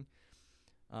hollowing.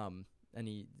 And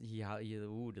he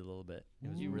wooed a little bit. It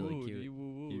was really Wooed, cute. you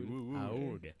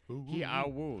wooed. Awooed. He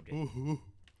awooed.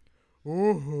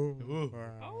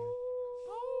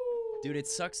 Dude, it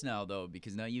sucks now though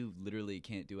because now you literally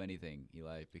can't do anything,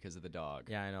 Eli, because of the dog.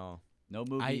 Yeah, I know. No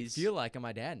I movies. feel like I'm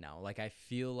my dad now. Like I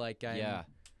feel like I'm. Yeah.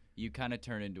 You kind of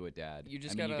turn into a dad. You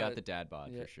just I mean, you got gotta- the dad bod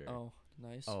Yeah, for sure. Oh,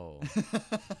 nice. Oh.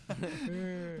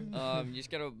 You just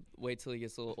gotta wait till he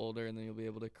gets a little older, and then you'll be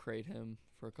able to crate him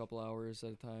for a couple hours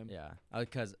at a time. Yeah.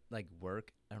 Because like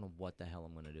work, I don't know what the hell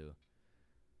I'm gonna do.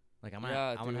 Like I'm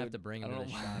Yeah, gonna have dude, to bring I him to don't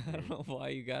the know. shop. I dude. don't know why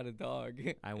you got a dog.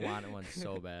 I want one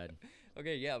so bad.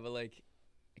 Okay, yeah, but like,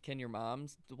 can your mom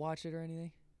watch it or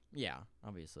anything? Yeah,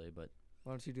 obviously, but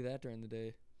Why don't you do that during the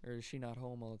day, or is she not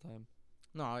home all the time?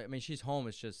 no, I mean she's home.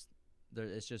 It's just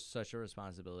it's just such a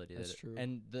responsibility. That's that true.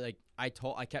 And I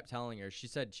kept telling her. She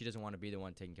said she doesn't want to be the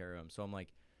one taking care of him. So I'm like,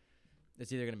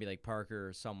 it's either gonna be like Parker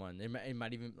or someone. It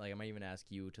might even like I might even ask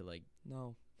you to like.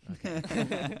 No. Okay. Fair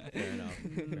enough.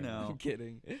 Fair No. enough. I'm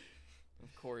kidding.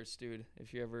 Of course, dude.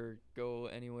 If you ever go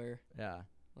anywhere, Yeah.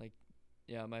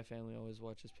 yeah, my family always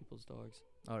watches people's dogs.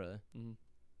 Oh really? Mhm.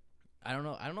 I don't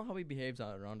know how he behaves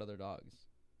around other dogs.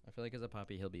 I feel like as a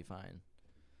puppy he'll be fine.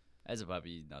 As a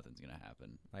puppy, nothing's gonna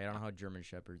happen. Like I don't know how German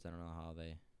shepherds. I don't know how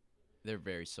they. They're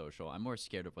very social. I'm more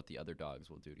scared of what the other dogs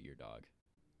will do to your dog.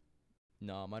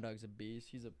 No, my dog's a beast.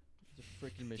 He's a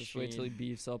freaking machine. Just wait till he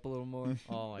beefs up a little more.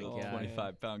 Oh my Oh, god. man.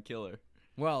 25-pound killer.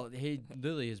 Well, he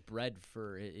literally is bred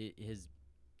for his.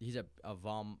 He's a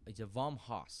Vom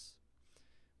Haus,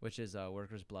 which is a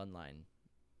worker's bloodline.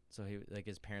 So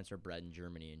his parents are bred in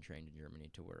Germany and trained in Germany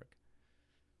to work.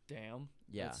 Damn.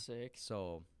 Yeah. That's sick.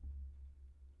 So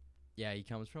Yeah, he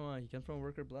comes from a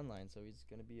worker bloodline, so he's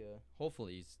gonna be a.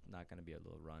 Hopefully, he's not gonna be a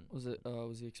little runt.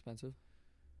 Was he expensive?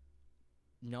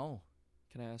 No.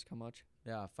 Can I ask how much?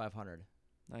 Yeah, 500.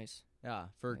 Nice. Yeah,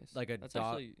 for Nice. like a That's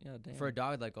dog. actually damn. For a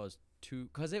dog that goes to,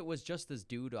 cause it was just this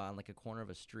dude on like a corner of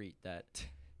a street that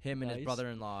him and his Nice.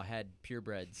 brother-in-law had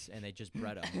purebreds and they just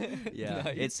bred them. Yeah,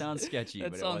 Nice. it sounds sketchy,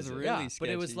 That but sounds it wasn't. really Yeah, but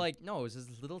it was sketchy. like no, it was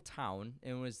this little town,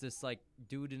 and it was this like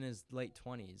dude in his late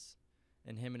 20s,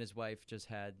 and him and his wife just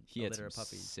had He a had litter some of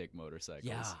puppies. sick motorcycles.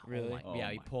 Yeah, Really? Oh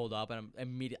yeah, he my. pulled up, and I'm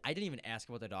immediately. I didn't even ask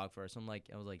about the dog first. I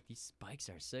was like, these bikes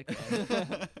are sick.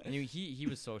 Man. And he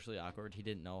was socially awkward. He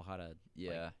didn't know how to.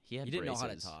 Yeah, he had He didn't know how to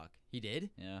braces. talk. He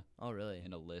did. Yeah, Oh really?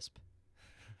 and a lisp.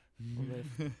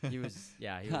 He was.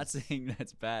 Yeah, he Not was. saying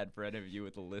that's bad for any of you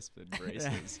with a lisp and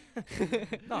braces.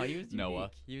 No, he was Noah.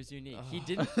 unique. He was unique. He Ugh.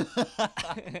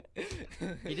 didn't.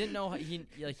 He didn't know.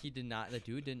 He did not. The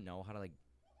dude didn't know how to like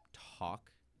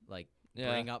talk. Like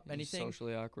bring up he's anything.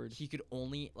 Socially awkward. He could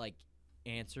only like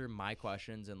answer my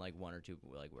questions in like one or two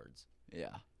like words.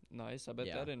 Yeah, Nice. I bet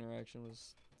Yeah. that interaction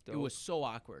was. Dope. It was so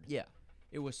awkward. yeah.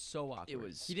 It was so awkward.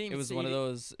 was- He didn't. Even It was say one of he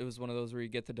those. It was one of those where you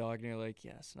get the dog and you're like,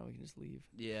 yes, now we can just leave.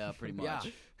 Yeah, pretty Yeah. much.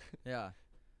 didn't- Yeah.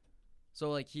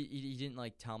 So like he didn't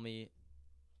like tell me.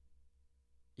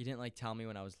 He didn't like tell me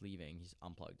when I was leaving. He's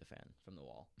unplugged the fan from the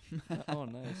wall. Oh,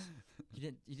 nice. He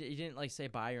didn't like say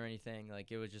bye or anything.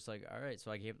 Like it was just like all right.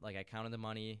 So I counted the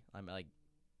money. I'm like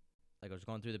I was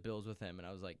going through the bills with him, and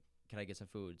I was like, can I get some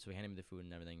food? So he handed me the food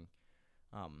and everything.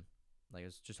 Like I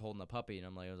was just holding the puppy, and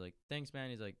I was like, thanks, man.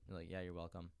 He's like yeah, you're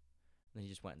welcome. And then he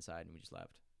just went inside, and we just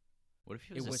left. What if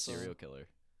he It was a was- serial killer?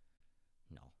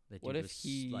 No, that What dude if was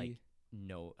he? like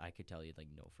no? I could tell you like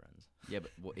no friends. Yeah,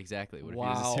 but exactly. What if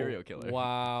wow. he was a serial killer?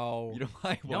 Wow. You know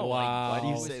why? No, Why do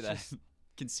you wow. say It was that? just-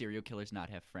 Can serial killers not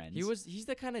have friends? He's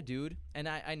the kind of dude, and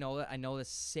I know that I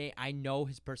know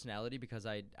his personality because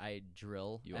I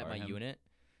drill You at are my him? unit.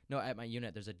 No, at my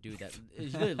unit there's a dude that he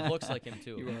really looks like him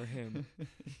too. You are him.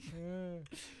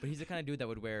 But he's the kind of dude that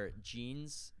would wear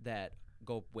jeans that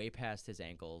go way past his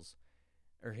ankles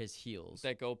or his heels.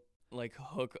 That go like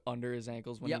hook under his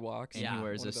ankles when Yep. he walks. And Yeah. he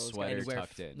wears One a of those guys. sweater And he wear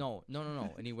tucked in. No.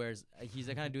 And he wears. He's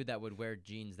the kind of dude that would wear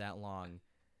jeans that long,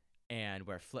 and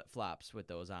wear flip flops with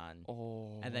those on,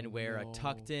 Oh. and then wear a no.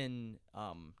 tucked in,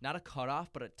 not a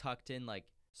cutoff, but a tucked in like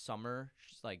summer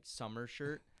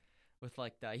shirt, with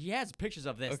like he has pictures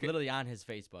of this Okay. literally on his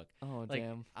Facebook, Oh like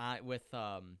damn. with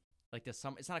like the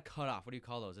summer. It's not a cutoff. What do you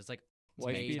call those? It's like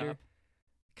Wife made beater. up.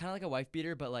 Kind of like a wife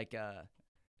beater, but like It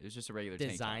was just a regular tank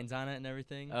top. designs on it and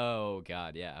everything. Oh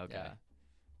God, yeah. Okay. Yeah.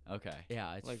 Okay.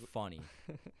 Yeah, it's Like- funny.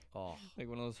 Oh. Like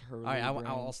one of those Hurley. All right, I'll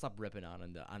brands. stop ripping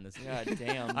on this. God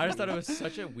damn. I just thought it dude. was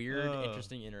such a weird, Oh.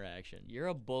 interesting interaction. You're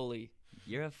a bully.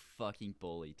 You're a fucking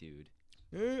bully, dude.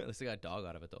 At least I got a dog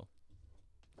out of it though.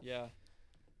 Yeah.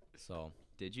 So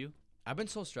Did you? I've been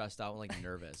so stressed out and like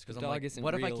nervous because I'm Dog like, isn't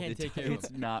what if I real. can't take care of It's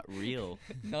him? not real.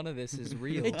 None of this is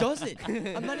real. It doesn't.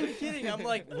 I'm not even kidding. I'm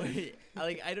like, wait,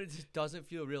 it just doesn't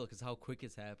feel real because how quick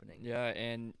it's happening. Yeah,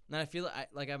 and And I feel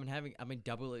like I've been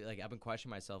doubly like I've been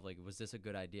questioning myself like, was this a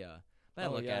good idea? But I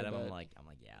Oh, look yeah, at I him, I'm bet. like,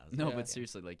 yeah. this is No, a Yeah. but good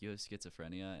seriously, like you have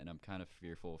schizophrenia, and I'm kind of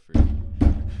fearful for you.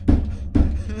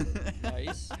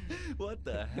 Nice. What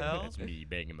the idea. hell? That's me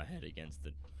banging my head against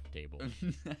the table.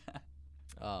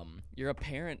 You're a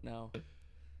parent now.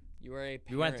 You are a parent.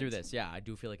 We went through this. Yeah, I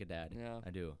do feel like a dad. Yeah. I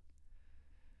do.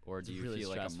 Or It's do you really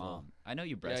feel stressful. like a mom? I know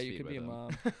you breastfeed Yeah, you could with be a him.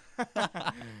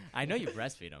 mom. I know you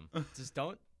breastfeed him. Just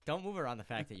don't move around the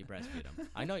fact that you breastfeed him.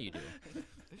 I know you do.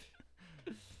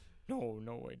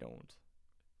 No, I don't.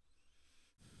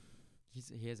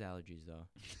 He has allergies though.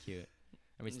 It's cute.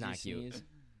 I mean, it's Does he not cute. sneeze?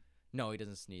 No, he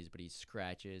doesn't sneeze, but he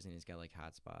scratches and he's got like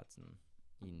hot spots and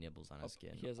he nibbles on his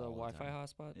skin. He has a all the Wi-Fi time.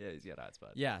 hotspot. Yeah, he's got hot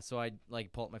spots. Yeah, so I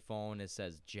like pull up my phone. It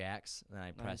says Jax, and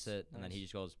I press Nice, it, and then he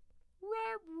nice. just goes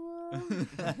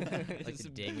Like like a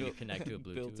ding when you connect to a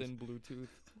Bluetooth. Built-in Bluetooth.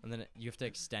 And then you have to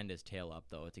extend his tail up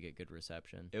though to get good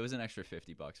reception. It was an extra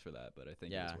 $50 for that, but I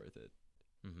think it Yeah. was worth it.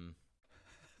 Mm-hmm.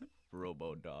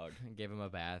 Robo dog. Gave him a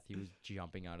bath. He was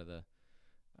jumping out of the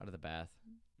bath.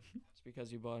 It's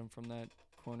because you bought him from that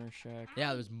corner shack. Yeah,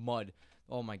 there was mud.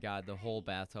 Oh my god, the whole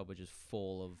bathtub was just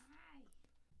full of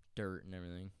dirt and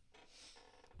everything.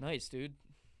 Nice, dude.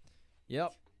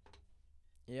 Yep.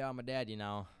 Yeah, I'm a daddy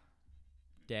now.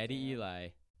 Daddy Yeah. Eli.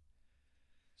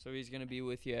 So he's gonna be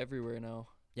with you everywhere now.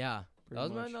 Yeah. Pretty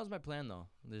much. That was my plan though.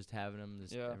 Just having him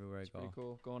just Yeah, everywhere I it's go. pretty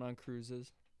cool. Going on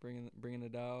cruises, bringing a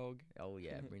dog. Oh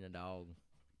yeah, bring a dog.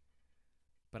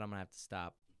 But I'm gonna have to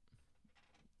stop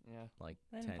Yeah. like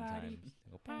Let him 10 potty. times.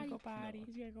 Go Gotta potty. go potty.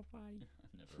 He's gotta go potty.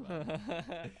 Never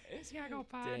mind. He's gotta go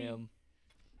potty. Damn.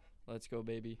 Let's go,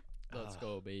 baby. Let's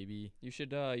go, baby. You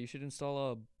should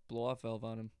install a blow off valve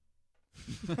on him.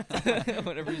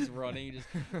 Whenever he's running, he just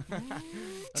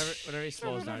whenever he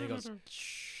slows down, he goes.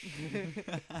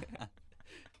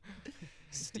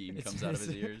 Steam comes out of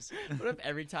his ears. What if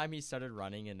every time he started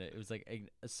running and it was like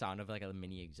a sound of like a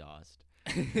mini exhaust,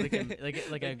 like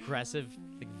an aggressive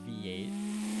like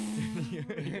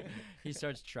V8? He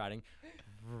starts trotting.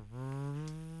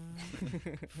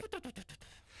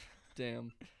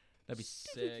 damn. That'd be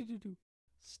sick.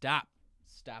 Stop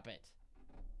it.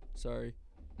 Sorry.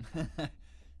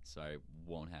 Sorry,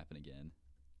 won't happen again.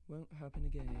 Won't happen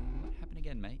again. Won't happen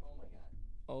again, mate.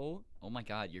 Oh. Oh my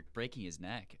God, you're breaking his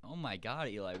neck. Oh my God,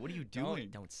 Eli, what are you doing?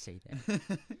 Don't say that.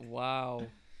 Wow.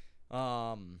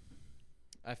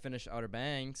 I finished Outer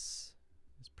Banks.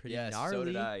 It's pretty Yes, gnarly. so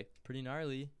did I. Pretty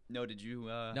gnarly. No, did you?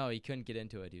 No, he couldn't get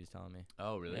into it. He was telling me.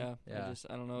 Oh, really? Yeah. Yeah.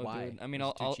 I don't know, Why? dude. I mean,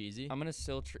 Was it I'll too cheesy. I'm gonna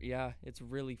still. Yeah, it's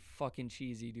really fucking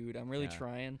cheesy, dude. I'm really Yeah.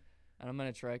 trying, and I'm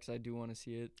gonna try because I do want to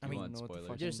see it. I mean, I don't know what the spoilers.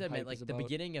 fucking Just admit, hype like is the about.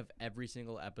 beginning of every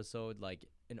single episode, like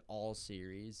in all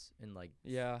series and like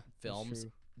Yeah. films,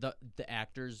 That's true. the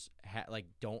actors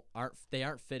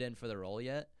aren't fit in for the role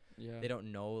yet. Yeah. They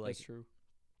don't know like That's true.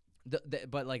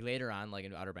 but like later on, like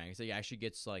in Outer Banks, it actually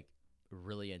gets like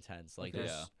really intense. Like Okay.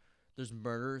 there's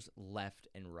murders left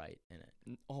and right in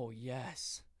it. Oh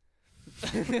yes.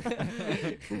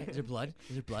 Is there blood?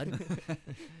 Is there blood?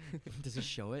 Does it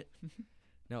show it?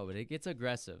 No, but it gets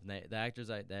aggressive. The actors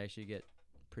they actually get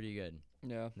pretty good.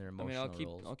 Yeah. Their I mean, emotional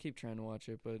roles. I'll keep trying to watch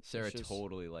it, but Sarah it's just,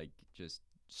 totally like just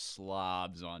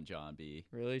slobs on John B.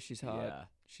 Really, she's hot. Yeah.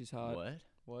 She's hot.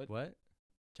 What? What?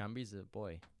 John B's a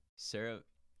boy. Sarah?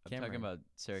 I'm Cameron. talking about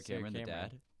Sarah Sarah Cameron, the Cameron.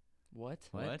 dad. What?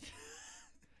 What?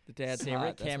 The dad's Sarah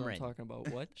hot. That's Cameron. what I'm talking about.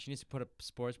 What? She needs to put a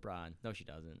sports bra on. No, she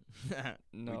doesn't.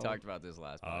 No. We talked about this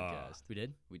last podcast. We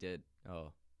did? We did.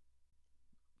 Oh.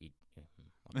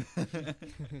 All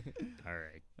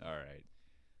Alright. right.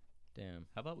 Damn.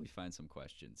 How about we find some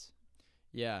questions?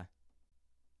 Yeah.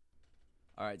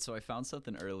 All right. So I found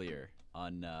something earlier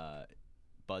on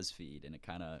BuzzFeed, and it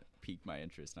kind of piqued my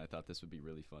interest, and I thought this would be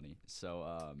really funny.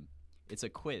 So it's a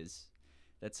quiz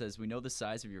that says, we know the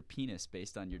size of your penis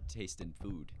based on your taste in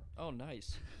food. Oh,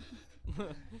 nice.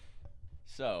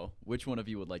 So which one of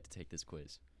you would like to take this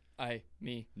quiz?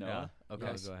 Me. Noah? Yeah? Okay.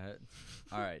 Yes. Go ahead.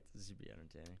 All right. This should be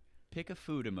entertaining. Pick a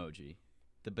food emoji.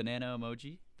 The banana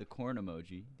emoji, the corn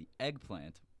emoji, the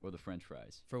eggplant, or the french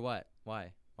fries. For what?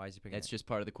 Why? Why is he picking That's it? just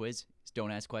part of the quiz. Just don't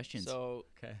ask questions. So,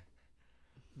 Okay.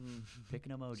 Pick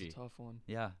an it's emoji. a tough one.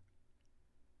 Yeah.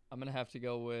 I'm gonna have to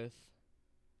go with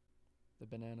the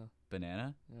banana.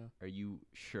 Banana? Yeah. Are you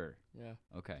sure? Yeah.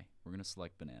 Okay. We're going to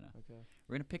select banana. Okay.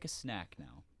 We're going to pick a snack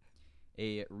now.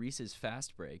 A Reese's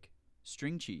Fast Break,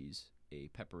 string cheese, a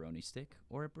pepperoni stick,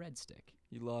 or a breadstick.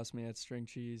 You lost me at string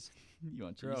cheese. You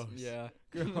want cheese? Gross. Yeah.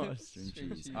 Gross.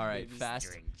 String cheese. All right. baby.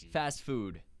 Fast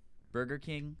food. Burger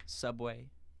King, Subway,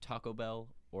 Taco Bell,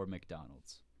 or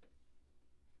McDonald's.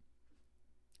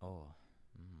 Oh.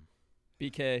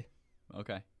 BK.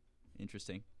 Okay.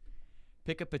 Interesting.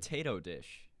 Pick a potato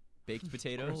dish. Baked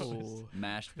potatoes, Oh.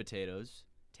 mashed potatoes,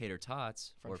 tater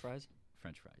tots, French or fries?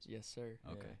 French fries. Yes, sir.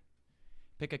 Okay. Yeah.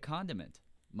 Pick a condiment.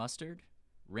 Mustard,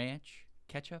 ranch,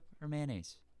 ketchup, or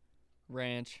mayonnaise.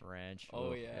 Ranch. Ranch.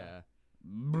 Oh, Oof, yeah.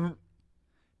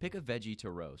 Pick a veggie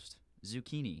to roast.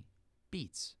 Zucchini,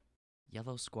 beets,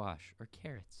 yellow squash, or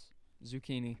carrots.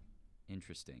 Zucchini.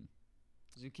 Interesting.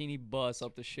 Zucchini bus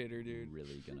up the shitter, dude.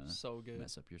 Really gonna So good.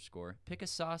 mess up your score. Pick a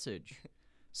sausage.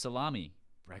 Salami,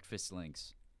 breakfast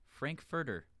links,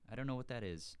 frankfurter, I don't know what that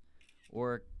is,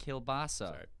 or kielbasa.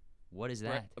 Sorry. What is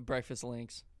that? Breakfast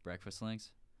links. Breakfast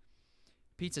links.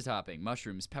 Pizza topping,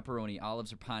 mushrooms, pepperoni,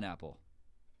 olives, or pineapple.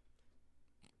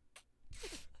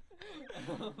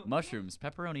 Mushrooms,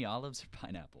 pepperoni, olives, or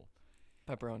pineapple.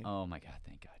 Pepperoni. Oh my God!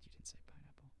 Thank God you didn't say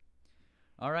pineapple.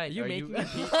 All right, Are you making a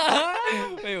pizza?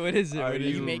 Wait, what is it? Are Are What you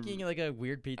is it? making like a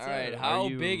weird pizza? All right, or- how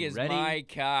you big is ready? my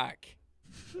cock?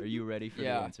 Are you ready for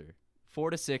Yeah. the answer? 4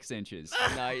 to 6 inches.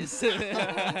 Nice.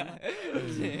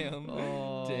 Damn.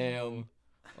 Oh. Damn.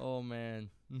 Oh man.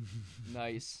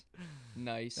 Nice.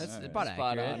 Nice. That's Alright. about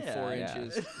spot accurate. on. 4 Yeah.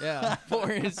 inches. Yeah.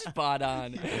 4 is spot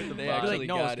on. They You'd be actually like,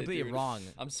 no, got it's it, completely dude. wrong.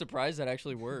 I'm surprised that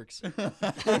actually works. You'd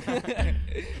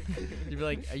be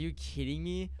like, are you kidding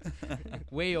me?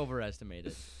 Way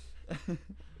overestimated.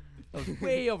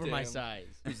 Way over my Damn.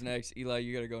 size. Who's next? Eli,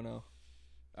 you gotta go now.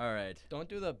 All right. Don't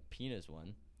do the penis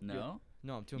one. No?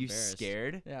 No, I'm too You embarrassed.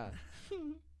 scared? Yeah.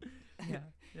 Yeah,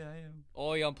 I am.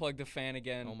 Oh, you unplugged the fan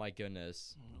again. Oh my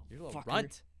goodness. You're a little Fucker.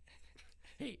 runt.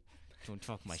 Hey, don't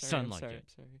talk to my Sorry, son I'm like sorry, that.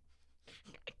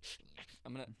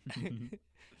 I'm sorry. I'm gonna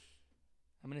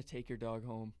I'm gonna take your dog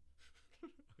home.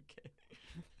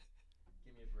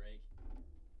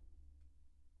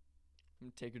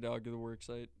 Take your dog to the work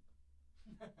site.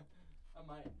 I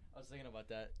might. I was thinking about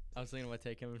that. I was thinking about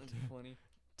taking him, That'd be funny.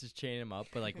 just chain him up,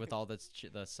 but like with all the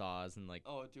the saws and like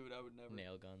Oh, dude, I would never.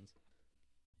 nail guns.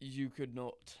 You could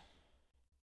not.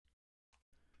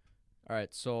 All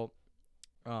right, so,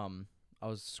 I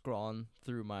was scrolling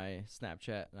through my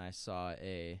Snapchat and I saw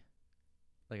a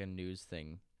news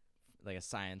thing, like a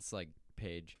science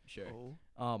page. Sure.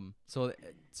 Oh. So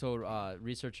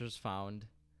researchers found,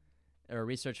 or a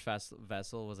research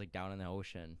vessel was down in the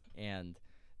ocean, and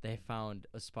they found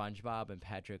a Spongebob and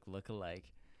Patrick lookalike.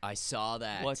 I saw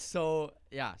that. What? So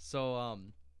yeah, so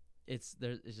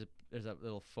there's a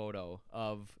little photo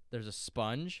of there's a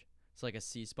sponge. It's like a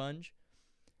sea sponge,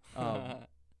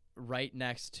 right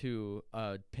next to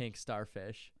a pink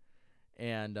starfish,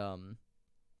 and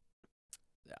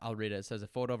I'll read it. It says a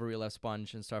photo of a real life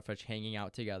sponge and starfish hanging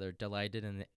out together delighted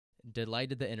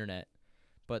the internet,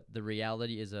 but the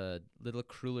reality is a little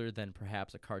crueler than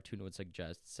perhaps a cartoon would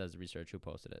suggest, says the researcher who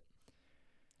posted it.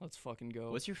 Let's fucking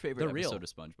go. What's your favorite The real. episode of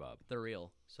SpongeBob? They're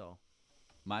real, so.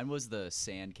 Mine was the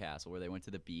sand castle where they went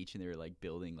to the beach and they were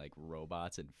building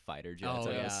robots and fighter jets Oh,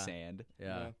 out yeah. of sand.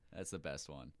 Yeah. That's the best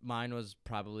one. Mine was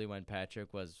probably when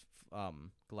Patrick was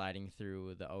gliding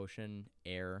through the ocean,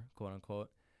 air, quote unquote,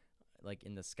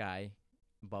 in the sky,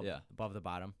 above the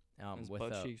bottom, His with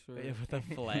butt a cheeks were- with a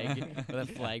flag with a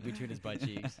flag between his butt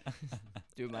cheeks.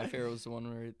 Dude, my favorite was the one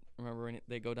where remember when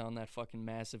they go down that fucking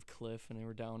massive cliff and they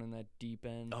were down in that deep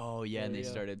end. Oh, yeah, and they Yeah.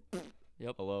 started,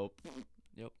 Yep. hello.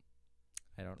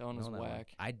 I don't. That one know was whack.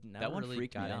 I never one really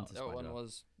freaked me got out. into That one SpongeBob.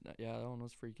 was that one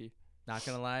was freaky. Not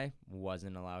gonna lie,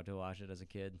 wasn't allowed to watch it as a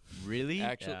kid. Really?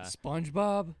 Actually, Yeah.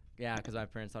 SpongeBob. Yeah, because my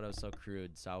parents thought it was so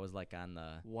crude, so I was on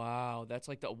the Wow, that's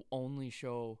the only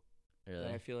show that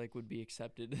really. I feel like would be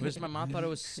accepted. Because my mom thought it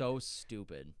was so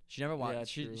stupid. She never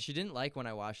watched. Yeah, true. She didn't like when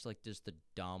I watched just the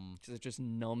dumb. Because it just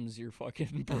numbs your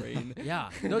fucking brain. Yeah,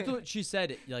 that's what she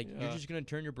said. You're Yeah. just gonna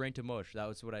turn your brain to mush. That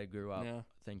was what I grew up Yeah,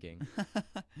 thinking.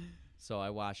 So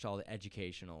I watched all the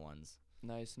educational ones.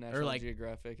 nice. National like-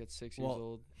 Geographic at 6 well, years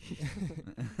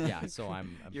old. Yeah, so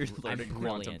I'm You're I'm learning quantum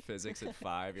brilliant. physics at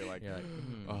 5. You're like, You're like,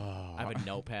 oh. I have a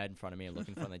notepad in front of me. I'm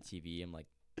looking in front of the TV. I'm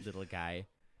little guy.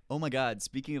 Oh my God,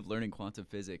 speaking of learning quantum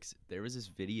physics, there was this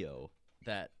video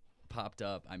that popped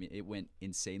up. I mean, it went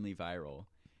insanely viral.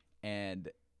 And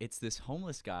it's this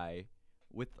homeless guy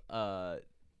with a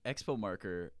expo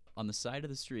marker on the side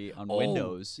of the street on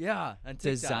windows Yeah, and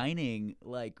designing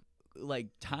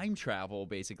time travel,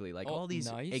 basically. Oh, all these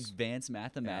nice. advanced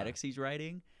mathematics he's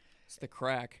writing. It's the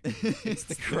crack. It's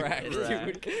the crack,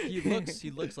 dude.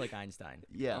 He looks like Einstein.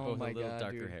 Yeah. Oh but with my a little God,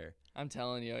 darker dude. hair. I'm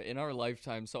telling you, in our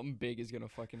lifetime, something big is gonna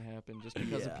fucking happen just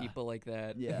because of Yeah. people like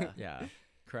that. Yeah. Yeah,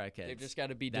 crackheads. They've just got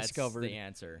to be That's discovered. the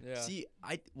answer. Yeah. See,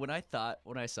 when I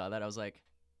saw that, I was like,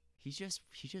 he just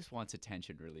wants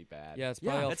attention really bad. Yeah, it's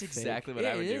Yeah, probably all That's fake. exactly what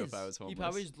Yeah, I would it do is. if I was homeless. He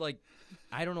probably's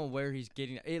I don't know where he's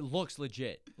getting it. It looks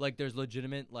legit. There's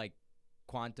legitimate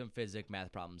quantum physics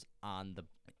math problems on the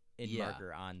Yeah.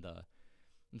 marker on the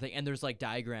thing, and there's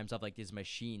diagrams of these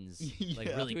machines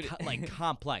Yeah. really Dude,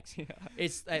 complex. Yeah.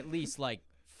 It's at least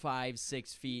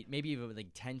 5-6 feet, maybe even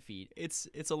 10 feet It's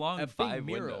along a big 5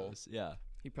 mural. windows. Yeah.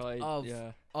 He probably of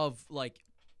yeah. of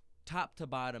top to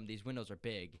bottom. These windows are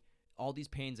big. All these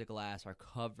panes of glass are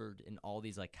covered in all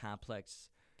these complex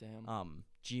Damn.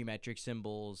 geometric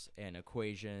symbols and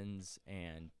equations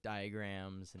and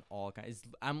diagrams and all kinds.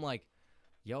 I'm like,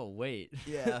 yo, wait.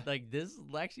 Yeah. This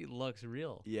actually looks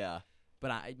real. Yeah.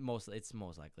 But it's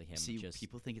most likely him. See, just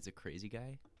people think it's a crazy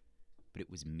guy, but it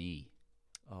was me.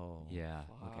 oh Yeah.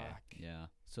 okay. Fuck. Yeah.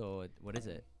 So what is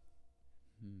it?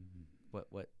 Hmm.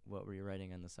 What were you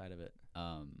writing on the side of it?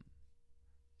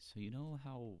 So you know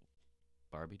how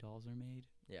Barbie dolls are made?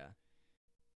 Yeah.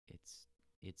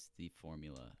 It's the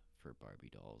formula for Barbie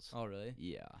dolls. Oh really?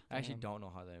 Yeah. I actually Damn. don't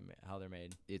know how they're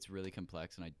made. It's really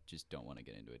complex, and I just don't want to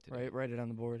get into it today. Write it on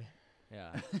the board.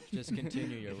 Yeah. Just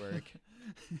continue your work.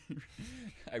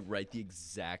 I write the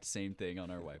exact same thing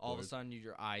on our whiteboard. All of a sudden,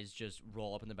 your eyes just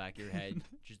roll up in the back of your head.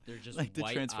 They're just like the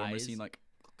white Transformer eyes. scene,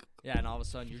 Yeah, and all of a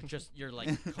sudden you're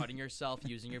cutting yourself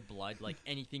using your blood,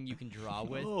 anything you can draw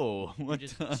with. oh, You what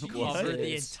just the, cover the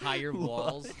Jesus. entire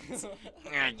walls.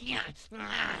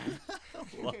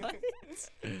 what?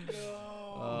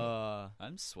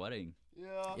 I'm sweating.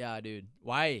 Yeah, dude.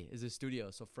 Why is this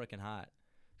studio so freaking hot?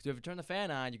 Because if you turn the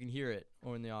fan on, you can hear it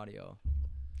or in the audio.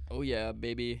 Oh yeah,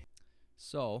 baby.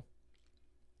 So,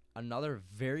 another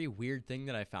very weird thing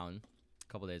that I found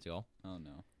a couple days ago. Oh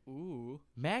no. Ooh.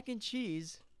 Mac and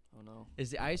cheese Oh no.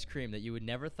 is the ice cream that you would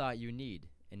never thought you need,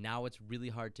 and now it's really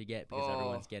hard to get because Oh.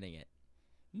 everyone's getting it.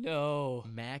 No.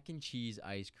 Mac and cheese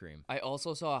ice cream. I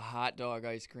also saw a hot dog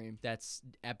ice cream. That's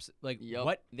like Yup.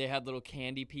 what? They had little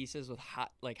candy pieces with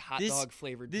hot This- dog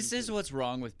flavored. This pieces. is what's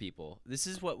wrong with people. This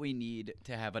is what we need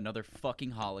to have another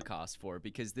fucking Holocaust for,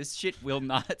 because this shit will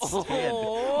not stand.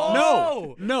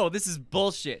 Oh! No, this is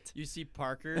bullshit. You see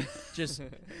Parker, just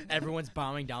everyone's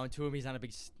bowing down to him. He's on a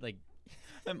big like.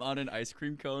 I'm on an ice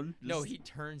cream cone. No, just- he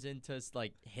turns into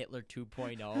like Hitler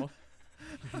 2.0.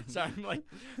 So I'm like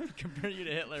comparing you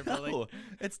to Hitler, but like No,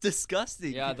 it's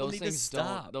disgusting. Yeah, People those need to things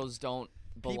stop. don't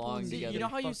belong need- See, together. you know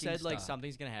how you fucking said like stop.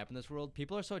 something's gonna happen in this world?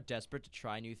 People are so desperate to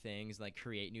try new things, like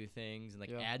create new things, and like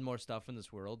Yeah. add more stuff in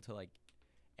this world to like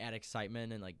add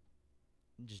excitement and like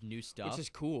just new stuff. Which is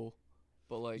cool,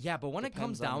 but like yeah, but when it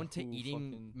comes depends on down to who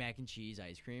eating fucking- mac and cheese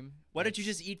ice cream, Why don't you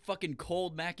it's- just eat fucking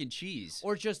cold mac and cheese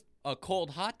or just a cold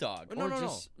hot dog? No, or no, no.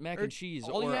 just mac Or and cheese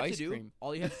all you or have ice to do, cream.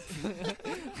 all you have,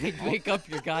 Like, make up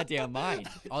your goddamn mind.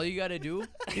 all you gotta do,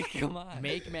 Come on.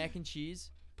 make mac and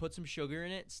cheese, put some sugar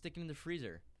in it, stick it in the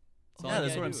freezer. That's all Yeah, you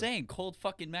that's gotta what I'm do. saying. Cold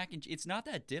fucking mac and cheese. It's not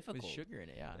that difficult. With sugar in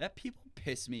it, yeah. That people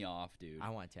piss me off, dude.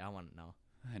 I want to know.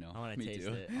 I know. I want to me taste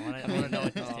too. it. I want to know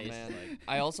what this Oh, tastes man. like.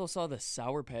 I also saw the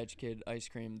Sour Patch Kid ice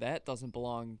cream. That doesn't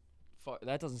belong.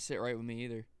 That doesn't sit right with me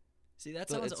either. See, that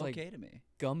But sounds it's like- okay to me.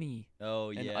 Gummy Oh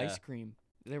and yeah. ice cream.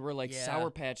 They were like Yeah. Sour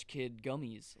Patch Kid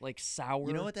gummies, like sour.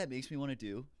 You know what that makes me want to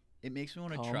do? It makes me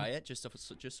want to Cum? try it just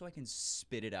so I can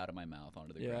spit it out of my mouth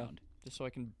onto the Yeah. ground. Just so I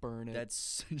can burn it.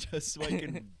 That's just so I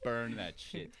can burn that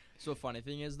shit. So funny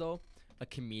thing is though, a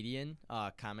comedian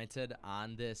commented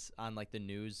on this on like the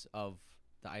news of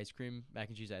the ice cream, mac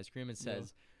and cheese ice cream, and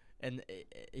says, and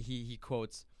he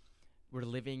quotes, we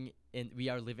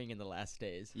are living in the last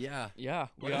days." yeah, we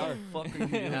What are. the fuck are you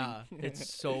doing? Yeah,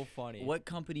 it's so funny. What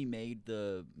company made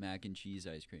the mac and cheese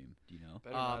ice cream? Do you know?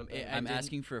 Better not have been. I I'm didn't-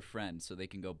 asking for a friend so they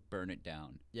can go burn it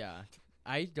down. Yeah,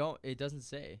 I don't. It doesn't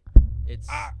say. It's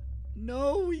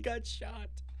No, he got shot.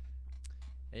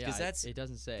 yeah. 'Cause that's- it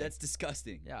doesn't say. That's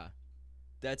disgusting. yeah.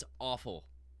 That's awful.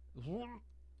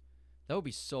 That would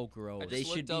be so gross. I They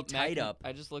just should looked be up mac tied and- up.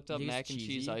 I just looked up You think mac it's and cheese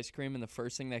cheesy? ice cream, and the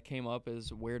first thing that came up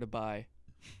is where to buy.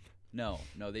 No,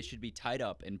 they should be tied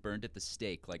up and burned at the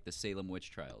stake like the Salem witch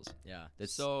trials. Yeah.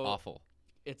 That's So- awful.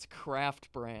 It's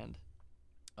Kraft brand.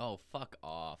 Oh, fuck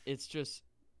off. It's just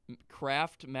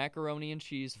Kraft macaroni and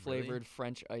cheese Really? flavored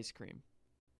French ice cream.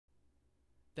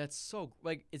 That's so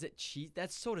like. Is it cheese?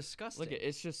 That's so disgusting. Look,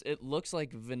 it looks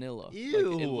like vanilla. Like,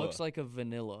 Ew. it looks like a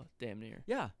vanilla, damn near.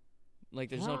 Yeah. Like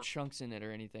there's no chunks in it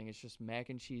or anything. It's just mac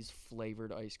and cheese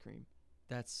flavored ice cream.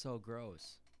 That's so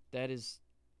gross. That is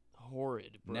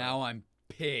horrid, bro. Now I'm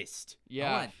pissed.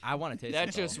 yeah, I want to taste that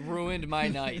it. though. just ruined my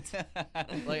night.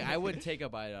 like I would take a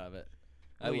bite out of it.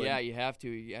 Oh would. yeah, you have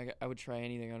to. I would try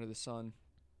anything under the sun,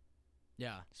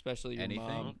 Yeah. especially your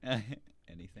mom. Anything?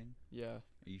 Anything? Yeah, Are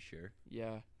you sure?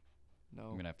 yeah. No.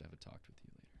 I'm gonna have to have a talk with you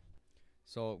later.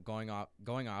 So going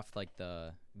off like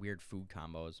the weird food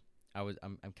combos, I'm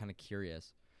kind of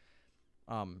curious.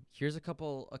 Here's a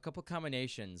couple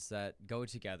combinations that go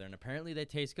together, and apparently they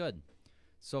taste good.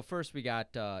 So first we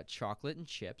got chocolate and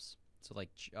chips. So like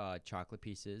chocolate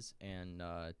pieces and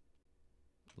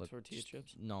Tortilla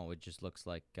chips? No, it just looks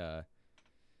like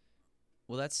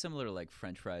Well, that's similar to like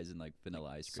French fries and like vanilla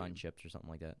ice cream. sun chips or something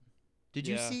like that. Did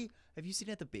you Yeah. see? Have you seen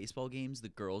at the baseball games the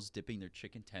girls dipping their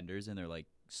chicken tenders in their like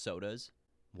sodas?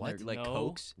 What? They're, like No.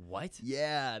 Cokes? What?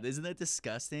 Yeah, isn't that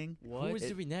disgusting? What? Who is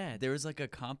doing that? There was like a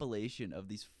compilation of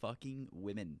these fucking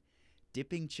women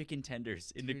dipping chicken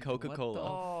tenders into Dude, what the Coca-Cola.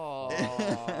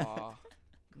 Oh.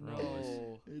 Gross.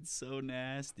 No. It's so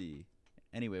nasty.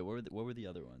 Anyway, what were the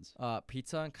other ones?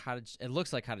 Pizza and cottage. It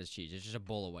looks like cottage cheese. It's just a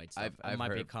bowl of white stuff. I've it might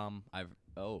heard- become. I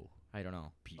I don't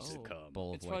know. pizza Oh. cum.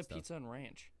 Bowl It's of probably white stuff. pizza and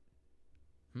ranch.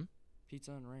 Hmm?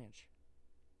 Pizza and ranch.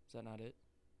 Is that not it?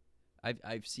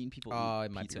 I've seen people Oh, eat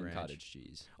it might be pizza and ranch. cottage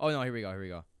cheese. Oh no! Here we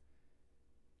go.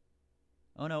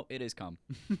 Oh no, it is cum.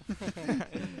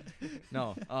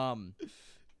 No.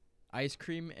 Ice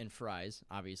cream and fries.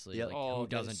 Obviously. Yep. Like, Oh, who that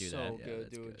doesn't is do so that? Yeah, good,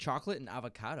 that's dude. good. Chocolate and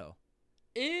avocado.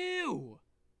 Ew.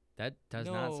 That does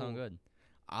not sound No. good.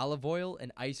 Olive oil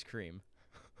and ice cream.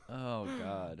 Oh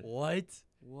god. What?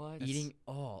 What? Eating think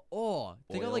how Oil?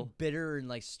 like bitter and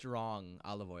like strong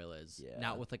olive oil is. Yeah.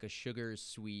 Not with like a sugar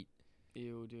sweet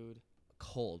Ew, dude.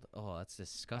 cold. Oh, that's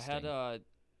disgusting. I had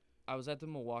I was at the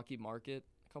Milwaukee market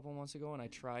a couple months ago and I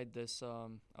tried this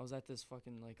I was at this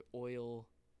fucking like oil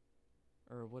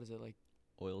or what is it like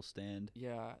Oil stand.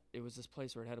 yeah, it was this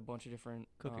place where it had a bunch of different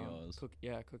Cooking oils.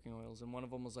 Cooking oils, and one of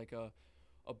them was like a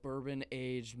bourbon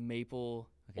aged maple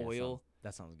Okay, oil.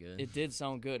 That sounds good. It did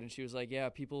sound good, and she was like, "Yeah,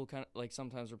 people kind of like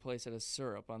sometimes replace it as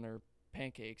syrup on their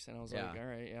pancakes, and I was Yeah. like, all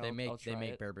right, yeah, They I'll try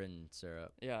make it. bourbon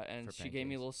syrup. Yeah, and for she gave me a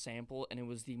pancakes. little sample, and it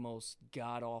was the most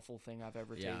god awful thing I've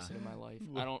ever Yeah. tasted in my life.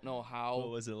 Wha- I don't know What how.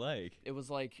 was it like? It was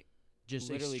like Just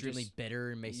Literally extremely just-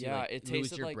 bitter and makes you yeah, like it lose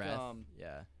tasted your like, breath.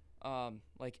 yeah. Yeah.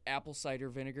 Like apple cider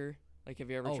vinegar. Like, have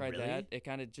you ever Oh, tried really? that? It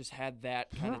kind of just had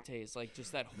that kind of taste, like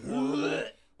just that horrible,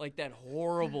 like that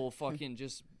horrible fucking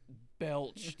just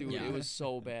belch, dude. Yeah. It was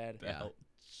so bad. Yeah.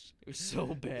 It was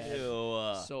so bad,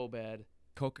 Ew, so bad.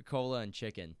 Coca-Cola and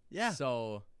chicken. Yeah.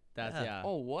 So that's Yeah. Oh.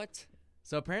 Oh, what?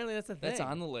 So apparently that's a thing. That's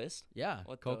on the list. Yeah.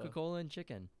 What the- Coca-Cola and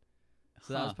chicken.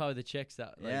 So that was Huh. probably the chicks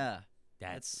that. Like, yeah.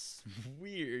 That's That's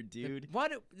weird, dude. Why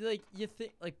do like you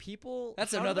think like people?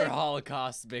 That's how do another they-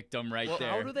 Holocaust victim right Well, there.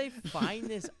 how do they find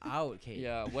this out, Kate?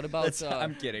 Yeah. What about? That's,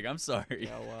 I'm kidding. I'm sorry.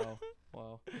 Yeah. Wow.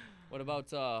 Wow. What about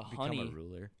Become honey? a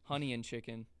ruler. Honey and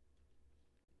chicken.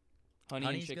 Honey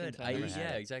Honey's and chicken good. I never tenders. had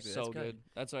yeah, it. exactly. So That's good.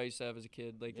 That's what I used to have as a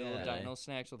kid. Like the little Yeah. dino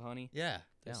snacks with honey. Yeah.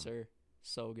 Yes, Damn. sir.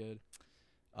 So good.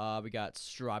 We got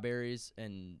strawberries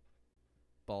and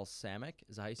balsamic.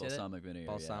 Is that how you say Balsamic vinegar.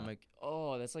 that? Balsamic.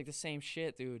 Oh, that's like the same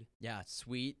shit, dude. Yeah,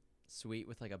 sweet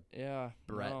with like a Yeah.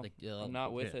 bread. no, Like I'm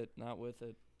not with it. Not with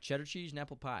it. cheddar cheese and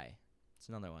apple pie. It's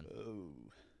another one. Yeah. Oh.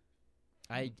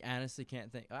 I honestly can't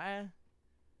think. I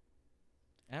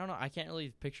don't know. I can't really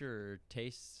picture or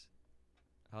taste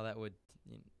how that would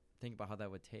think about how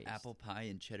that would taste. Apple pie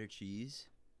and cheddar cheese.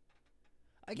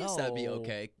 I guess that'd be No.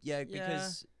 okay. Yeah, Yeah.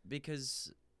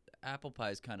 because apple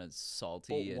pie is kind of But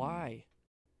salty. and why?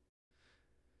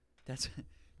 That's.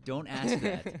 Don't ask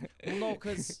that. Well, no,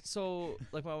 cause so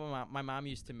like my mom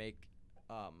used to make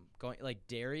going like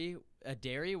a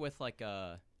dairy with like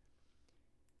an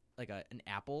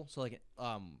apple. So like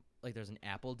there's an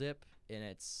apple dip and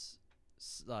it's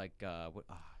like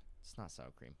it's not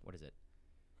sour cream. What is it?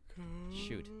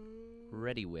 Shoot.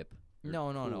 Ready Whip. Or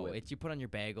No. Cool Whip. It's you put on your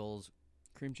bagels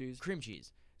Cream cheese. cream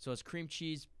cheese. So it's cream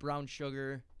cheese, brown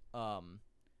sugar, Well,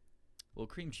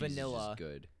 cream cheese vanilla. is just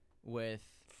good. with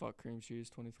Fuck cream cheese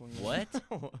 2021. What?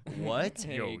 What?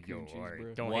 Hey, cream cheese,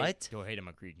 bro. Don't What? Don't hate on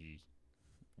my cream cheese.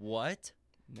 What?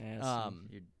 Nasty.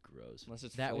 You're gross. Unless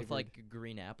it's That with flavored. like a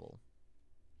green apple.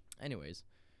 Anyways,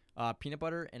 peanut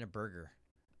butter and a burger.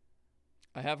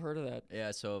 I have heard of that. Yeah.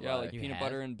 So Yeah, like You peanut have?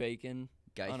 butter and bacon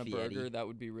Guy on a Fieri. burger. That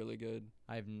would be really good.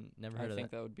 I've never I heard of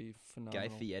think that. that would be Guy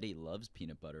phenomenal. Fieri loves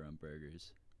peanut butter on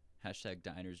burgers. Hashtag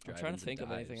diners, I'm drive-ins, trying to and think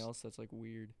of anything dives. else that's like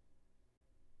weird.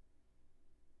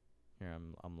 Here,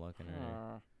 I'm looking at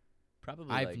it.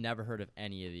 Probably. I've like, never heard of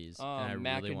any of these. and I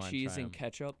Mac really and wanna cheese try and 'em.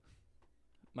 ketchup.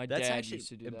 My That's dad actually used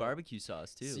to do and that. barbecue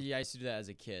sauce too. See, I used to do that as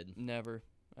a kid. Never.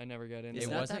 I never got into It's it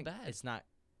it. not that wasn't. bad. It's not.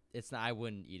 It's not. I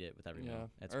wouldn't eat it with every Yeah.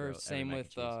 meal. That's Or gross. same Mac and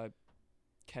with cheese.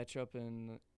 ketchup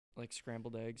and like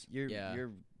scrambled eggs. Yeah.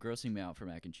 You're grossing me out for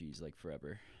mac and cheese like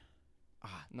forever.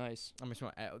 Nice. I'm just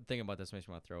thinking about this makes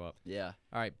me want to throw up. Yeah.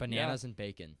 All right, bananas and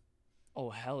bacon. Oh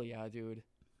hell yeah, dude.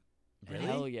 Really?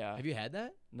 Hell yeah. Have you had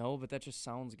that? No, but that just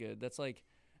sounds good. That's like,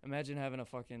 imagine having a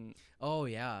fucking Oh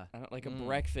yeah. like a Mm.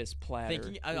 breakfast platter.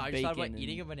 Thinking, with I just thought about bacon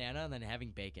eating a and- banana and then having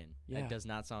bacon. Yeah. That does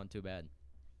not sound too bad.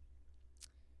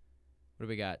 What do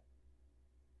we got?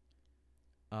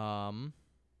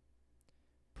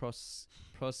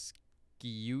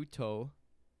 Prosciutto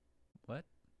What?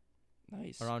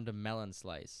 Nice. around a melon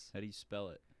slice. How do you spell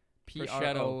it?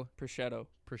 P-R-O. Prosciutto.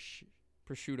 Prosh-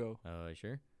 Prosciutto. Oh,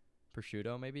 sure.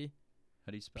 Prosciutto, maybe?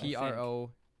 How do you spell P- it?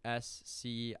 Prosciutto.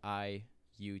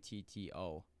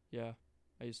 Yeah.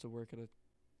 I used to work at a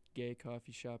gay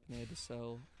coffee shop and I had to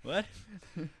sell. What?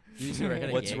 You used to work at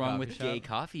a What's gay wrong coffee with gay shop?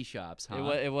 coffee shops, huh?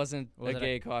 It wasn't Was a it a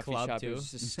gay coffee club, shop. It too?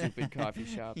 was just a stupid coffee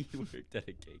shop. He worked at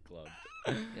a gay club.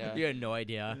 Yeah. You had no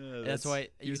idea. That's why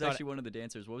he you was thought actually one of the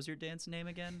dancers. What was your dance name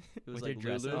again? It was With your like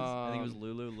dresses? Lulu. I think it was Um,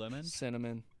 Lululemon.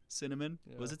 Cinnamon. Cinnamon.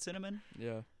 Was Yeah. it cinnamon?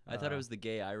 Yeah. I thought it Uh, was the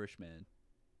gay Irishman.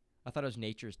 I thought it was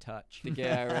Nature's Touch. The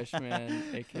gay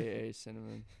Irishman, aka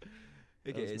Cinnamon.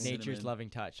 That AKA was me. Nature's Cinnamon, Loving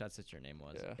Touch. That's what your name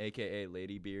was. Yeah. AKA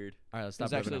Lady Beard. All right, let's It was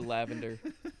stop. actually ripping lavender.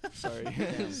 Sorry.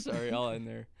 Damn. Sorry, all in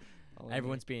there. All in on-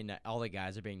 Everyone's being all the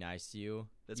guys are being nice to you.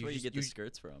 That's You where you just- get the you-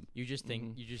 skirts from. You just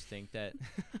think Mhm. you just think that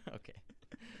okay.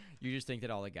 You just think that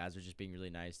all the guys are just being really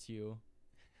nice to you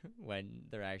when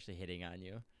they're actually hitting on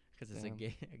you because it's Damn.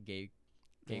 a gay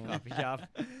Damn. coffee shop.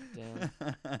 Damn.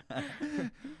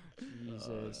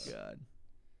 Jesus. Oh,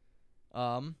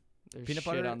 God. There's Peanut shit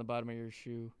butter- on the bottom of your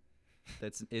shoe.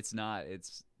 It's not.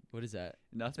 It's What is that?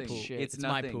 nothing. Poop. Shit. It's It's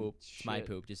my nothing. poop. It's my Shit.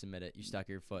 poop. Just admit it. You stuck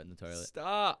your foot in the toilet.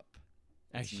 Stop.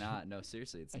 It's Actually- not. No,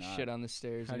 seriously, it's I not. shit on the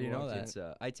stairs. How and do you know walked in.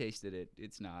 that? It's I tasted it.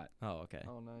 It's not. Oh, okay.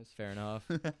 Oh, nice. Fair enough.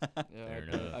 Yeah, Fair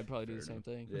I'd enough. probably do Fair the same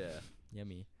thing. Yeah.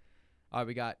 Yummy. All right,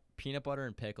 we got peanut butter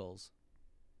and pickles.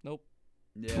 Nope.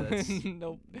 Yeah, that's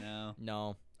Nope. no.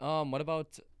 No. What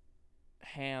about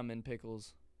ham and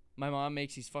pickles? My mom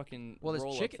makes these fucking Well, there's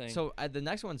roll-up chicken. things. So the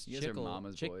next one's You guys are chickle.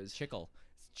 mama's boys. Chickle.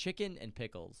 It's chicken and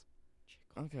pickles.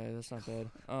 Okay, that's not bad.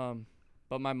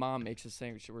 But my mom makes this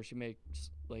thing where she makes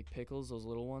like pickles, those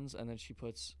little ones, and then she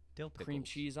puts Dill cream pickles.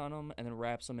 cheese on them, and then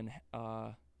wraps them in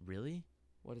Really?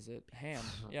 what is it? Ham.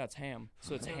 Yeah, it's ham.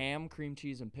 So it's ham, cream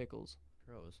cheese, and pickles.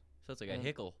 Gross. So it's like a And-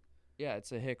 hickle, Yeah,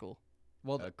 it's a hickle.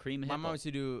 Well, a cream my hickle. mom used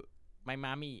to do. My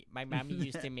mommy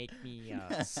used to make me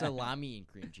salami and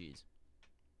cream cheese.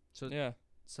 So Yeah.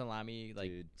 salami, like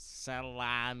Dude.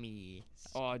 salami.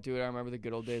 Oh, dude, I remember the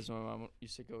good old days when my mom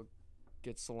used to go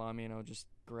get salami, and I would just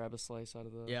grab a slice out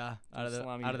of the Yeah, out of the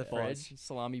salami out of the bus. fridge.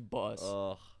 Salami bus.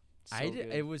 Oh, So I did,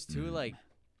 good. it was too Mm. like.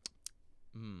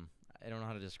 I don't know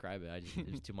how to describe it.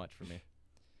 It was too much for me.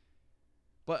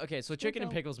 But okay, so chicken and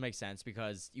out. pickles make sense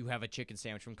because you have a chicken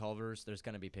sandwich from Culver's. There's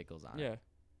gonna be pickles on it. Yeah.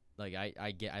 Like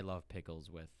I love pickles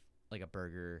with like a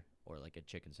burger or like a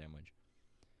chicken sandwich.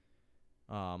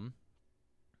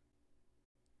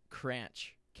 Kranch,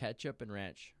 ketchup and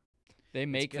ranch. They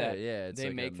make good, that. yeah, it's they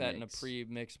like a make that in a mix.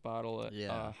 pre-mixed bottle.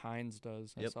 Yeah. Heinz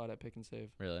does. I Yep. saw it at Pick and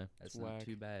Save. Really? that's It's not whack.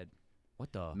 too bad.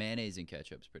 What the? Mayonnaise and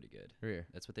ketchup's pretty good. Here,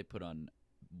 That's what they put on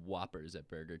Whoppers at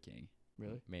Burger King.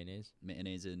 Really? mayonnaise.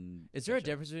 Mayonnaise and Is there a ketchup.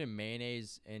 difference between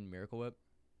mayonnaise and Miracle Whip?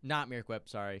 Not Miracle Whip.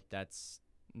 Sorry, that's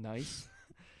Nice.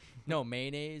 no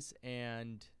mayonnaise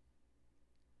and.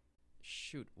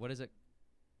 Shoot, what is it?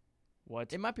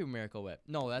 What? It might be Miracle Whip.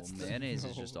 No, that's Well, mayonnaise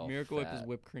is No, just all Miracle Whip is fat.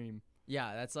 whipped cream.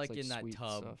 yeah, that's like, like in that sweet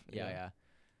tub. stuff, Yeah, yeah. yeah.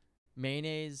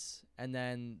 Mayonnaise, and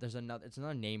then there's another. It's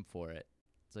another name for it.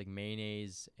 It's like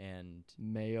mayonnaise and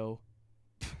Mayo.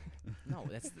 no,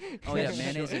 that's the, Oh yeah,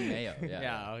 mayonnaise and mayo. Yeah.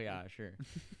 yeah, oh yeah, sure.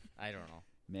 I don't know.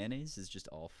 Mayonnaise is just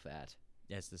all fat.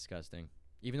 Yeah, it's disgusting.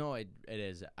 Even though it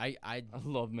is, I I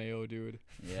love mayo, dude.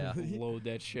 Yeah. Load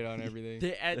that shit on everything.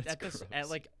 they, at That's this at gross.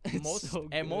 like It's most so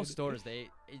at most good. stores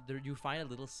you find a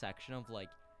little section of like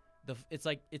it's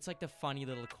like the funny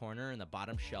little corner in the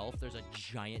bottom shelf. There's a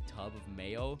giant tub of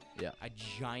mayo. Yeah. A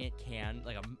giant can,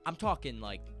 like I'm talking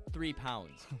like 3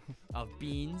 pounds of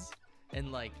beans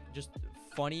and like just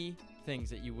funny things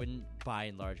that you wouldn't buy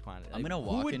in large quantities. I'm Like, gonna who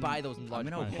walk would in, buy those in large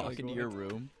I'm gonna quantities? walk Like, into what? your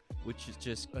room, which is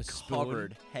just A spoon?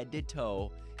 covered head to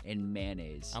toe in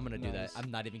mayonnaise. I'm gonna do that. Nice.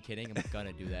 I'm not even kidding. I'm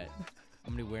gonna do that.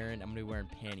 I'm gonna be wearing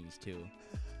panties too.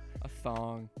 A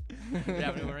thong. Yeah, I'm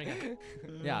gonna be wearing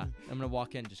yeah, I'm gonna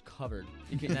walk in just covered.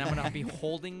 And I'm gonna be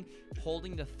holding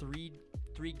the three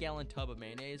gallon tub of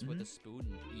mayonnaise with a spoon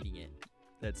and eating it.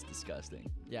 That's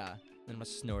disgusting. Yeah. Then I'm gonna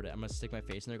snort it. I'm gonna stick my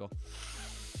face in there and go.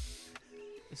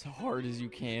 As hard as you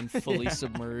can, fully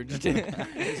submerged.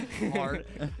 As hard.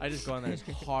 I just go in there as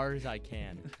hard as I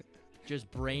can. Just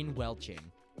brain welching.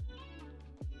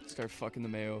 Start fucking the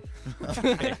mayo.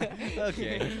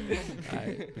 Okay. All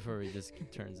right, before we just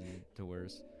turns into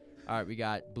worse. All right, we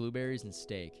got blueberries and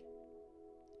steak.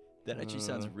 That actually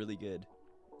sounds Uh, really good.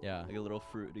 Yeah. Like a little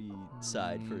fruity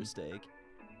side for a steak.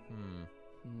 Hmm.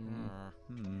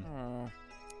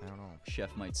 I don't know.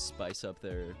 Chef might spice up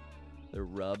their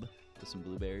rub with some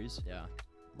blueberries. Yeah.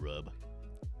 Rub.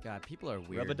 God, people are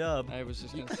weird. Rub a dub. I was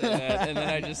just gonna say that, and then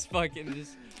I just fucking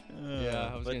just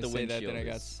yeah. I was But gonna the say that, then I windshield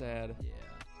got is- sad. Yeah.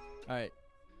 All right.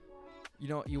 You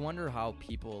know, you wonder how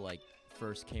people like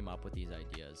first came up with these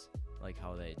ideas, like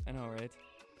how they. I know, right?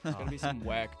 There's gonna be some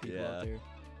whack people out Yeah.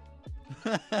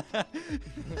 there.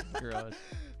 Gross.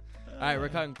 All right, we're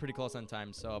cutting pretty close on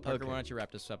time, so Parker, Okay. why don't you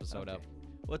wrap this episode up?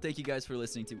 Well, thank you guys for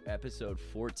listening to episode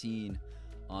 14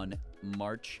 on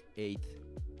March 8th.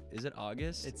 Is it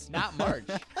August? It's not March.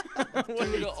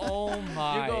 Dude, oh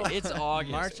my! go- It's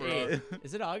August, March bro. 8th.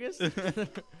 Is it August?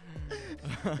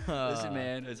 Listen,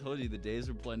 man, I told you the days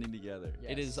were blending together.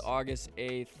 It is Yes. August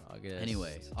 8th, August.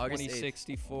 Anyway, August 8th.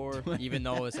 2064. Even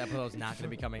though this episode's not going to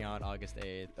be coming out August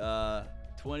 8th.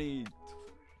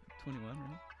 2021, right?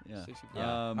 Yeah. 64.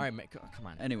 Yeah. Um, All right, come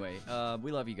on. Anyway,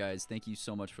 we love you guys. Thank you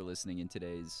so much for listening in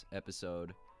today's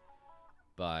episode.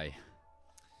 Bye.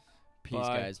 Peace,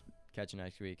 Bye. guys. Catch you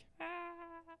next week.